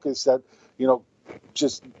Football Focus that,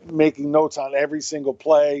 just making notes on every single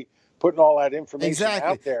play, putting all that information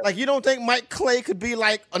out there. Like, you don't think Mike Clay could be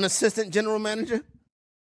like an assistant general manager?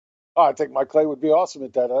 Oh, I think Mike Clay would be awesome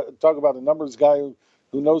at that. Talk about a numbers guy who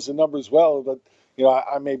knows the numbers well, but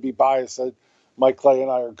I may be biased. Mike Clay and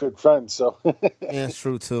I are good friends, so. Yeah, it's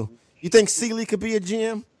true too. You think Seeley could be a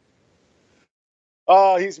GM?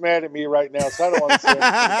 Oh, he's mad at me right now, so I don't want to say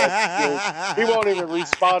anything. He won't even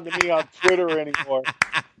respond to me on Twitter anymore.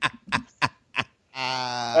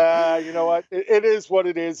 You know what? It is what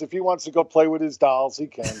it is. If he wants to go play with his dolls, he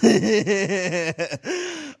can.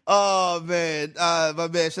 Oh man, my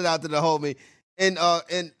man! Shout out to the homie. In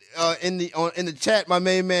the chat, my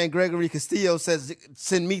main man Gregory Castillo says,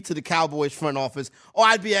 "Send me to the Cowboys front office." Oh,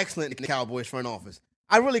 I'd be excellent in the Cowboys front office.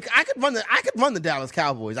 I could run the Dallas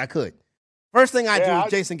Cowboys. I could. First thing I do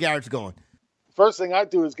is Jason Garrett's gone. First thing I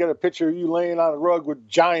do is get a picture of you laying on a rug with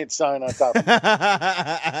Giant sign on top of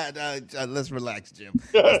it. Let's relax, Jim.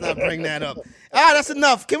 Let's not bring that up. That's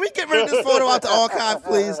enough. Can we get rid of this photo out the archive,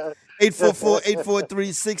 please?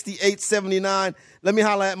 844-843-6879. Let me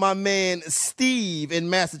holler at my man Steve in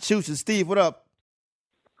Massachusetts. Steve, what up?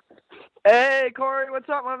 Hey, Corey, what's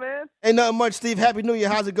up, my man? Ain't nothing much, Steve. Happy New Year.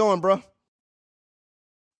 How's it going, bro?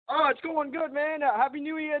 Oh, it's going good, man. Happy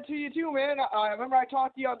New Year to you too, man. I remember I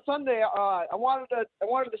talked to you on Sunday. I wanted to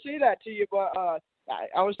say that to you, but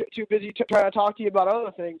I was too busy trying to talk to you about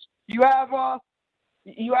other things. You have a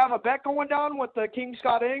bet going down with the King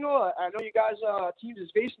Scott Angle. I know you guys teams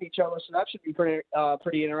is facing each other, so that should be pretty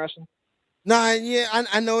interesting. Nah, yeah,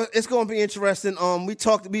 I know it's going to be interesting. We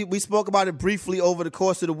spoke about it briefly over the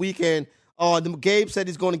course of the weekend. Gabe said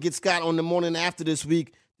he's going to get Scott on the morning after this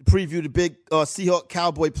week to preview the big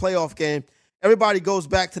Seahawks-Cowboy playoff game. Everybody goes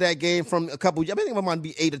back to that game from a couple – I think it might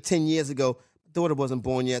be 8 or 10 years ago. My daughter wasn't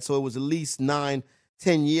born yet, so it was at least 9,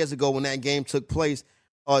 10 years ago when that game took place.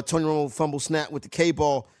 Tony Romo fumble snap with the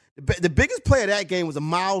K-ball. The biggest play of that game was a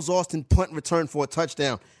Miles Austin punt return for a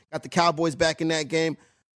touchdown. Got the Cowboys back in that game.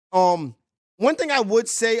 One thing I would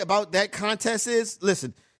say about that contest is,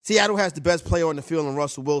 listen, Seattle has the best player on the field in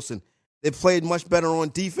Russell Wilson. They played much better on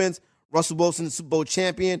defense. Russell Wilson, the Super Bowl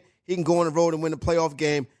champion. He can go on the road and win the playoff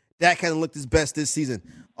game. That kind of looked his best this season.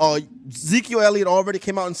 Ezekiel Elliott already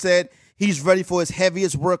came out and said he's ready for his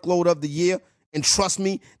heaviest workload of the year. And trust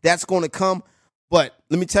me, that's going to come. But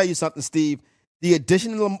let me tell you something, Steve. The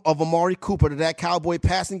addition of Amari Cooper to that Cowboy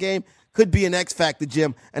passing game could be an X factor,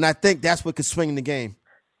 Jim. And I think that's what could swing the game.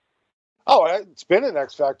 Oh, it's been an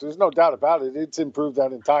X factor. There's no doubt about it. It's improved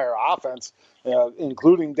that entire offense,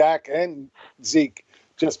 including Dak and Zeke,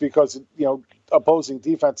 just because, opposing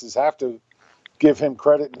defenses have to give him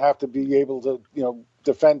credit and have to be able to,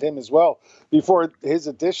 defend him as well. Before his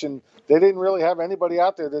addition, they didn't really have anybody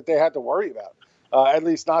out there that they had to worry about. At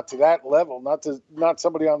least not to that level, not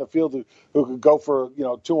somebody on the field who could go for a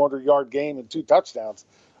 200-yard game and 2 touchdowns.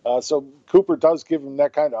 So Cooper does give him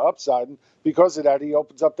that kind of upside, and because of that, he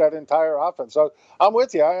opens up that entire offense. So I'm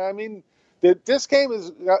with you. I mean, this game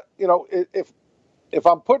is, if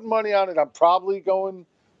I'm putting money on it, I'm probably going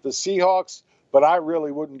the Seahawks, but I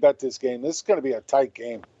really wouldn't bet this game. This is going to be a tight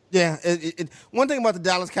game. Yeah. One thing about the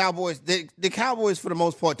Dallas Cowboys, the Cowboys, for the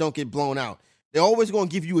most part, don't get blown out. They're always going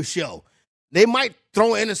to give you a show. They might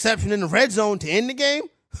throw an interception in the red zone to end the game,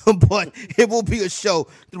 but it will be a show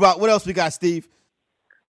throughout. What else we got, Steve?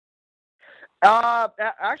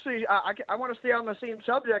 Actually, I want to stay on the same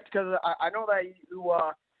subject because I know that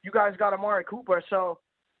you guys got Amari Cooper. So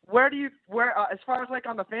where as far as like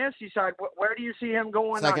on the fantasy side, where do you see him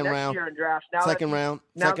going next year in drafts? Second round.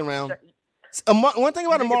 One thing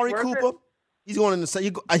about Amari Cooper, he's going to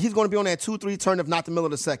be on that 2-3 turn, if not the middle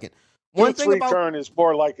of the second. 2-3 turn is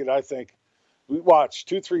more like it, I think. We watch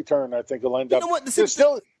 2-3 turn. I think will end up.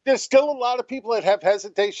 There's still a lot of people that have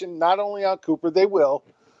hesitation, not only on Cooper, they will.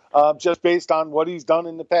 Just based on what he's done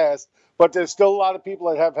in the past. But there's still a lot of people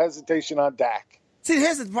that have hesitation on Dak. See,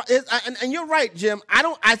 and you're right, Jim.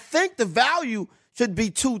 I think the value should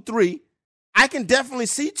be 2-3. I can definitely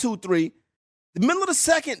see 2-3. The middle of the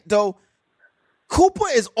second, though, Cooper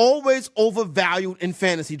is always overvalued in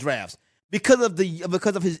fantasy drafts because of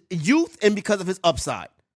his youth and because of his upside.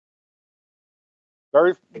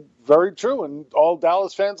 Very, very true. And all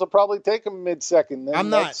Dallas fans will probably take him mid-second. I'm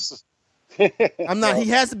not. He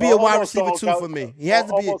has to be a wide receiver too for me. He has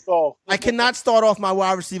to be. I cannot start off my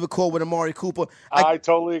wide receiver core with Amari Cooper. I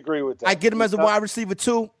totally agree with that. I get him as a wide receiver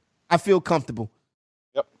too. I feel comfortable.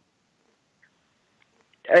 Yep.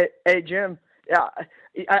 Hey Jim. Yeah,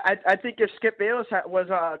 I think if Skip Bayless was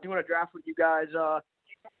doing a draft with you guys,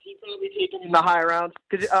 he'd probably take him in the high rounds.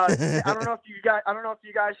 Because I don't know if you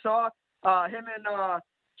guys saw him and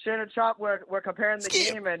Shannon Sharp were comparing the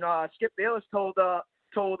game, and Skip Bayless told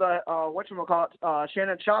whatchamacallit,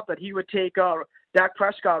 Shannon Sharp that he would take Dak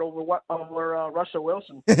Prescott over Russell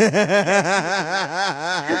Wilson.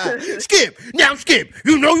 Skip,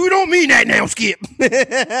 you know you don't mean that now, Skip. No,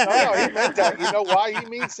 he meant that. You know why he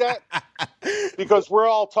means that? Because we're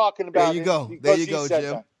all talking about it. There you go, Jim.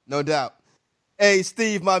 That. No doubt. Hey,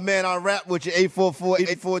 Steve, my man, I'll rap with you,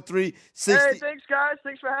 844-843-60. Hey, thanks, guys.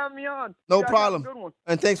 Thanks for having me on. No problem. Good one.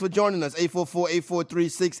 And thanks for joining us,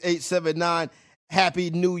 844-843-6879. Happy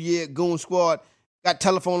New Year, Goon Squad. Got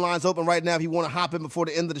telephone lines open right now if you want to hop in before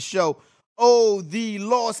the end of the show. Oh, the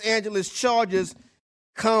Los Angeles Chargers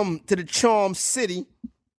come to the Charm City.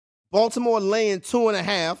 Baltimore laying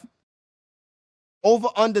 2.5.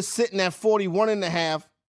 Over-under sitting at 41.5.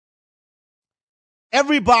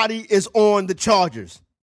 Everybody is on the Chargers.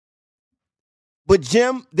 But,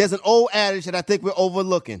 Jim, there's an old adage that I think we're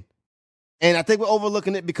overlooking. And I think we're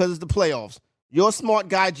overlooking it because it's the playoffs. You're a smart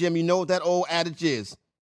guy, Jim. You know what that old adage is.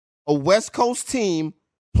 A West Coast team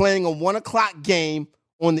playing a 1 o'clock game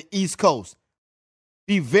on the East Coast.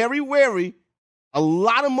 Be very wary. A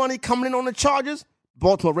lot of money coming in on the Chargers.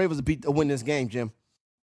 Baltimore Ravens will win this game, Jim.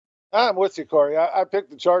 I'm with you, Corey. I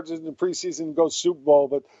picked the Chargers in the preseason to go Super Bowl,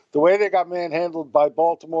 but the way they got manhandled by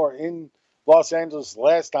Baltimore in Los Angeles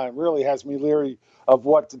last time really has me leery of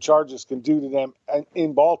what the Chargers can do to them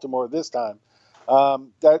in Baltimore this time.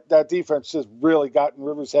 That defense just really got in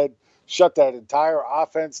Rivers' head, shut that entire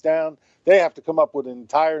offense down. They have to come up with an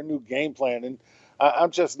entire new game plan, and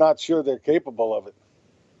I'm just not sure they're capable of it.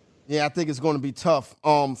 Yeah, I think it's going to be tough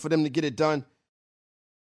for them to get it done.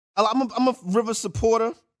 I'm a Rivers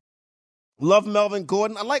supporter. Love Melvin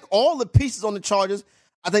Gordon. I like all the pieces on the Chargers.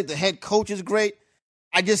 I think the head coach is great.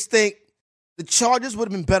 I just think the Chargers would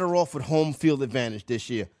have been better off with home field advantage this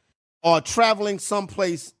year, or traveling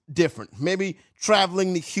someplace different. Maybe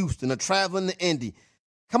traveling to Houston or traveling to Indy.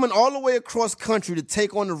 Coming all the way across country to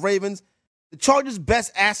take on the Ravens. The Chargers'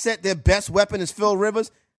 best asset, their best weapon is Phil Rivers.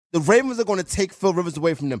 The Ravens are going to take Phil Rivers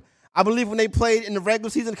away from them. I believe when they played in the regular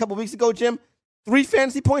season a couple weeks ago, Jim, 3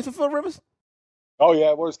 fantasy points for Phil Rivers. Oh,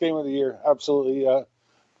 yeah, worst game of the year. Absolutely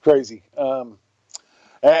crazy. And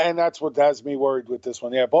that's what has me worried with this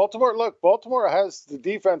one. Yeah, Baltimore has the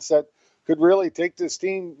defense that could really take this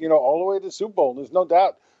team, all the way to the Super Bowl. There's no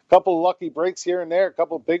doubt. A couple of lucky breaks here and there, a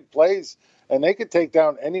couple of big plays, and they could take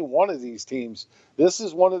down any one of these teams. This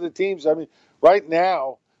is one of the teams, right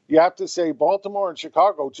now, you have to say Baltimore and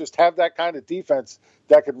Chicago just have that kind of defense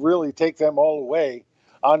that could really take them all away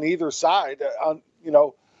on either side.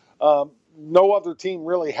 No other team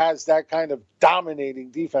really has that kind of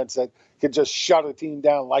dominating defense that can just shut a team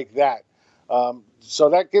down like that. So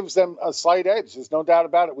that gives them a slight edge. There's no doubt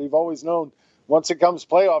about it. We've always known once it comes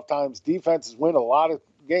playoff times, defenses win a lot of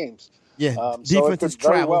games. Yeah, so it could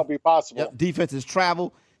very well be possible. Yep, defense is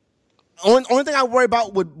travel. Only thing I worry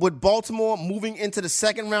about with Baltimore moving into the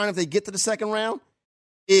second round, if they get to the second round,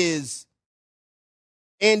 is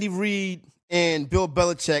Andy Reid and Bill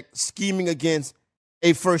Belichick scheming against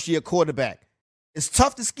a first-year quarterback. It's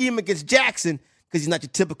tough to scheme against Jackson because he's not your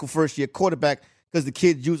typical first-year quarterback because the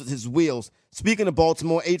kid uses his wheels. Speaking of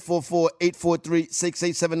Baltimore,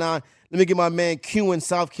 844-843-6879. Let me get my man Q in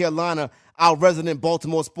South Carolina, our resident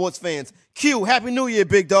Baltimore sports fans. Q, Happy New Year,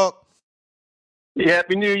 big dog. Yeah,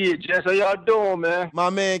 Happy New Year, Jess. How y'all doing, man? My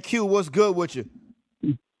man Q, what's good with you?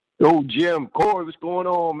 Oh, Jim, Corey, what's going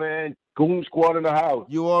on, man? Goon Squad in the house.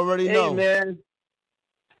 You already know. Hey, man.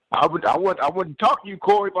 I would talk to you,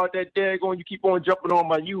 Corey, about that daggone. You keep on jumping on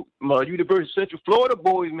my University of Central Florida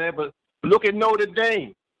boys, man. But look at Notre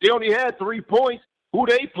Dame. They only had 3 points. Who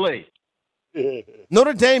they play?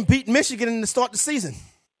 Notre Dame beat Michigan in the start of the season.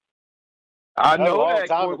 I know that,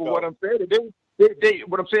 Corey, but what I'm saying,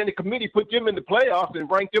 the committee put them in the playoffs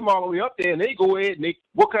and ranked them all the way up there, and they go ahead and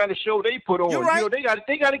what kind of show they put on? You're right.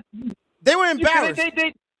 They were embarrassed.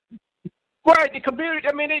 Right, the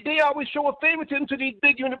community. They always show a favoritism to these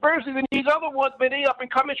big universities, and these other ones, man, they up and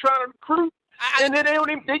coming trying to recruit, and then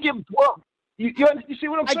they get well. You see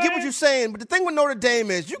what I'm saying? I get what you're saying, but the thing with Notre Dame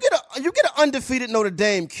is you get an undefeated Notre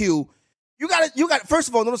Dame. Q. You got first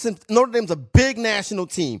of all, Notre Dame's a big national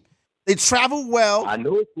team. They travel well. I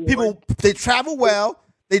know they travel well.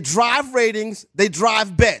 They drive ratings. They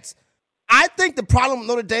drive bets. I think the problem with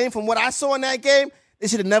Notre Dame, from what I saw in that game, they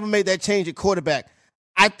should have never made that change at quarterback.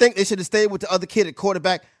 I think they should have stayed with the other kid at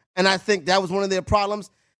quarterback, and I think that was one of their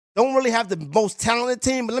problems. Don't really have the most talented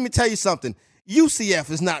team, but let me tell you something. UCF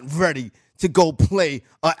is not ready to go play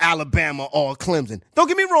Alabama or Clemson. Don't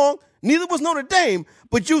get me wrong. Neither was Notre Dame,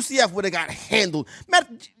 but UCF would have got handled.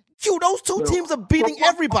 Q, those two teams are beating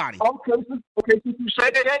everybody. Okay, since you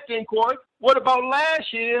say that thing, Corey, what about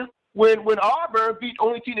last year when Auburn beat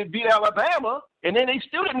only team that beat Alabama, and then they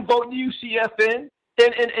still didn't vote the UCF in,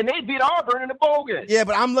 and they beat Auburn in the bowl game? Yeah,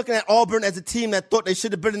 but I'm looking at Auburn as a team that thought they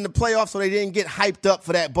should have been in the playoffs, so they didn't get hyped up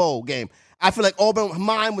for that bowl game. I feel like Auburn's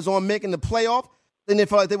mind was on making the playoff, then they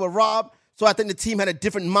felt like they were robbed, so I think the team had a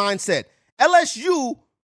different mindset. LSU,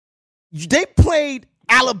 they played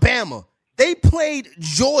Alabama. They played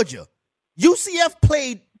Georgia. UCF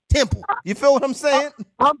played Temple. You feel what I'm saying?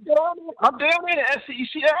 I'm down in the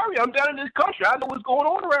SEC area. I'm down in this country. I know what's going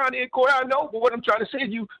on around here, Corey. I know, but what I'm trying to say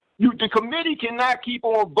is the committee cannot keep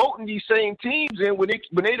on voting these same teams in when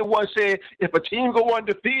they the ones saying if a team go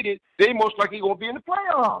undefeated, they most likely going to be in the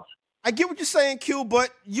playoffs. I get what you're saying, Q, but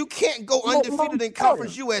you can't go undefeated in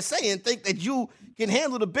Conference USA and think that you can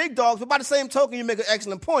handle the big dogs. But by the same token, you make an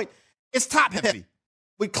excellent point. It's top heavy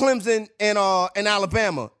with Clemson and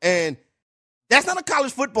Alabama, and that's not a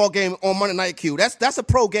college football game on Monday Night, Q. That's a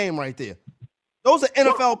pro game right there. Those are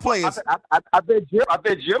NFL players. I bet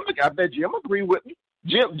Jim agree with me.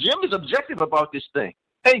 Jim is objective about this thing.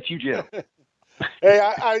 Thank you, Jim. Hey,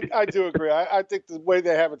 I do agree. I think the way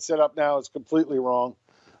they have it set up now is completely wrong.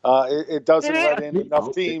 It doesn't let in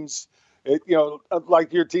enough teams.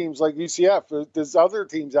 Like your teams, like UCF. There's other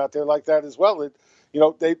teams out there like that as well.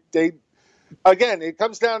 They again, it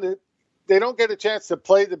comes down to they don't get a chance to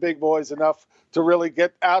play the big boys enough to really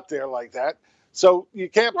get out there like that. So you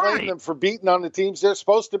can't blame them for beating on the teams they're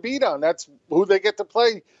supposed to beat on. That's who they get to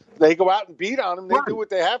play. They go out and beat on them. They do what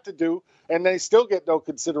they have to do, and they still get no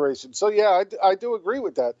consideration. So, yeah, I do agree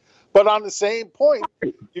with that. But on the same point,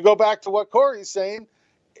 you go back to what Corey's saying.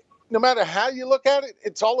 No matter how you look at it,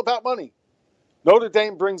 it's all about money. Notre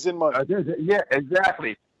Dame brings in money. Yeah,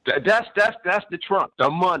 exactly. That's the trump, the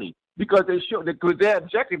money. Because their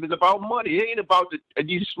objective is about money. It ain't about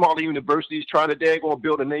these smaller universities trying to daggone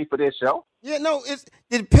build a name for themselves. Yeah, no.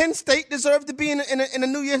 Did Penn State deserve to be in a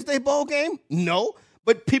New Year's Day bowl game? No,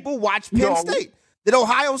 but people watch Penn State. Did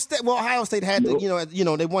Ohio State? Well, Ohio State had to,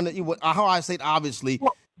 they won. Ohio State obviously,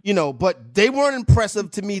 but they weren't impressive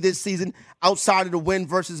to me this season outside of the win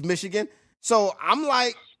versus Michigan. So I'm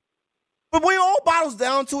like, but when it all bottles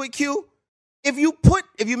down to it, Q. If you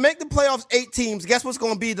make the playoffs 8 teams, guess what's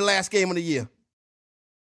going to be the last game of the year?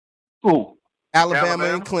 Who? Alabama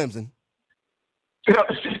and Clemson.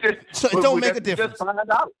 So it don't make a difference. Just find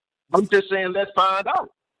out. I'm just saying, let's find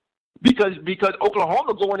out. Because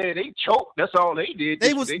Oklahoma going there, they choked. That's all they did.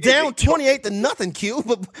 They was down 28-0, Q.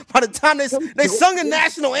 But by the time they sung a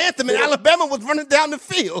national anthem, and Alabama was running down the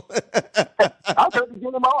field. I tried to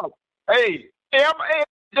get them off. Hey,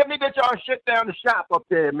 let me get y'all shut down the shop up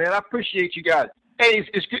there, man. I appreciate you guys. Hey,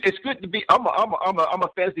 it's good to be. I'm a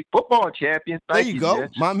fantasy football champion. There you go,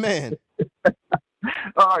 my man.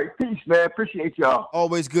 All right, peace, man. Appreciate y'all.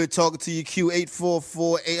 Always good talking to you, Q.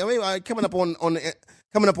 8448. I mean, coming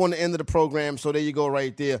up on the end of the program. So there you go,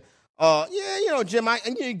 right there. Jim, I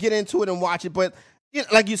you get into it and watch it, but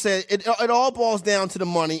like you said, it all boils down to the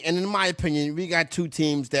money. And in my opinion, we got 2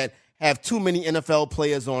 teams that have too many NFL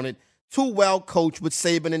players on it. Too well coached with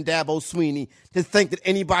Saban and Dabo Swinney to think that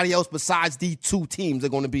anybody else besides these 2 teams are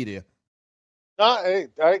going to be there. I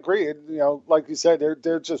agree. Like you said,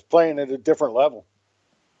 they're just playing at a different level.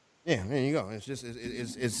 Yeah, there you go. It's just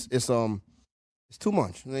it's too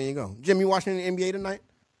much. There you go. Jim, you watching the NBA tonight?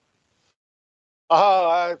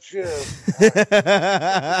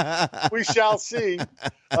 We shall see.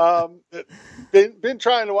 Been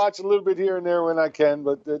trying to watch a little bit here and there when I can,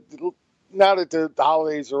 but now that the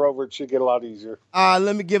holidays are over, it should get a lot easier.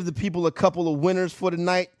 Let me give the people a couple of winners for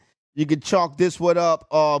tonight. You can chalk this one up.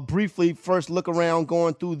 Briefly, first look around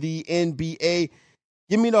going through the NBA.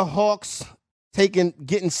 Give me the Hawks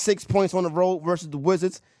getting 6 points on the road versus the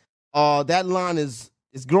Wizards. That line is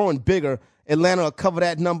growing bigger. Atlanta will cover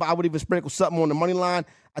that number. I would even sprinkle something on the money line.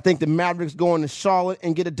 I think the Mavericks going to Charlotte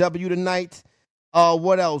and get a W tonight.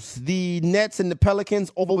 What else? The Nets and the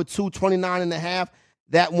Pelicans over 229.5.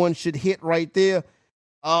 That one should hit right there.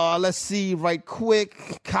 Let's see right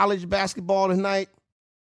quick. College basketball tonight.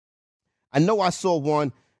 I know I saw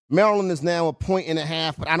one. Maryland is now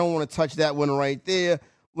 1.5, but I don't want to touch that one right there.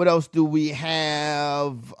 What else do we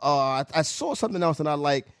have? I saw something else that I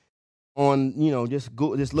like on,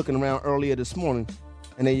 just looking around earlier this morning.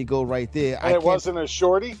 And there you go right there. And it wasn't a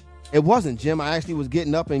shorty? It wasn't, Jim. I actually was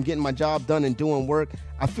getting up and getting my job done and doing work.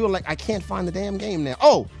 I feel like I can't find the damn game now.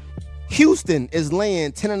 Oh, Houston is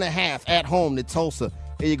laying 10.5 at home to Tulsa.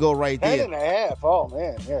 There you go right there. 10.5. Oh,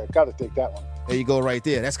 man. Yeah, got to take that one. There you go right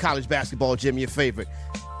there. That's college basketball, Jim, your favorite.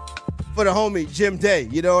 For the homie, Jim Day.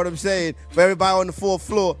 You know what I'm saying? For everybody on the 4th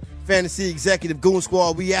floor, Fantasy Executive Goon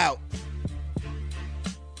Squad, we out.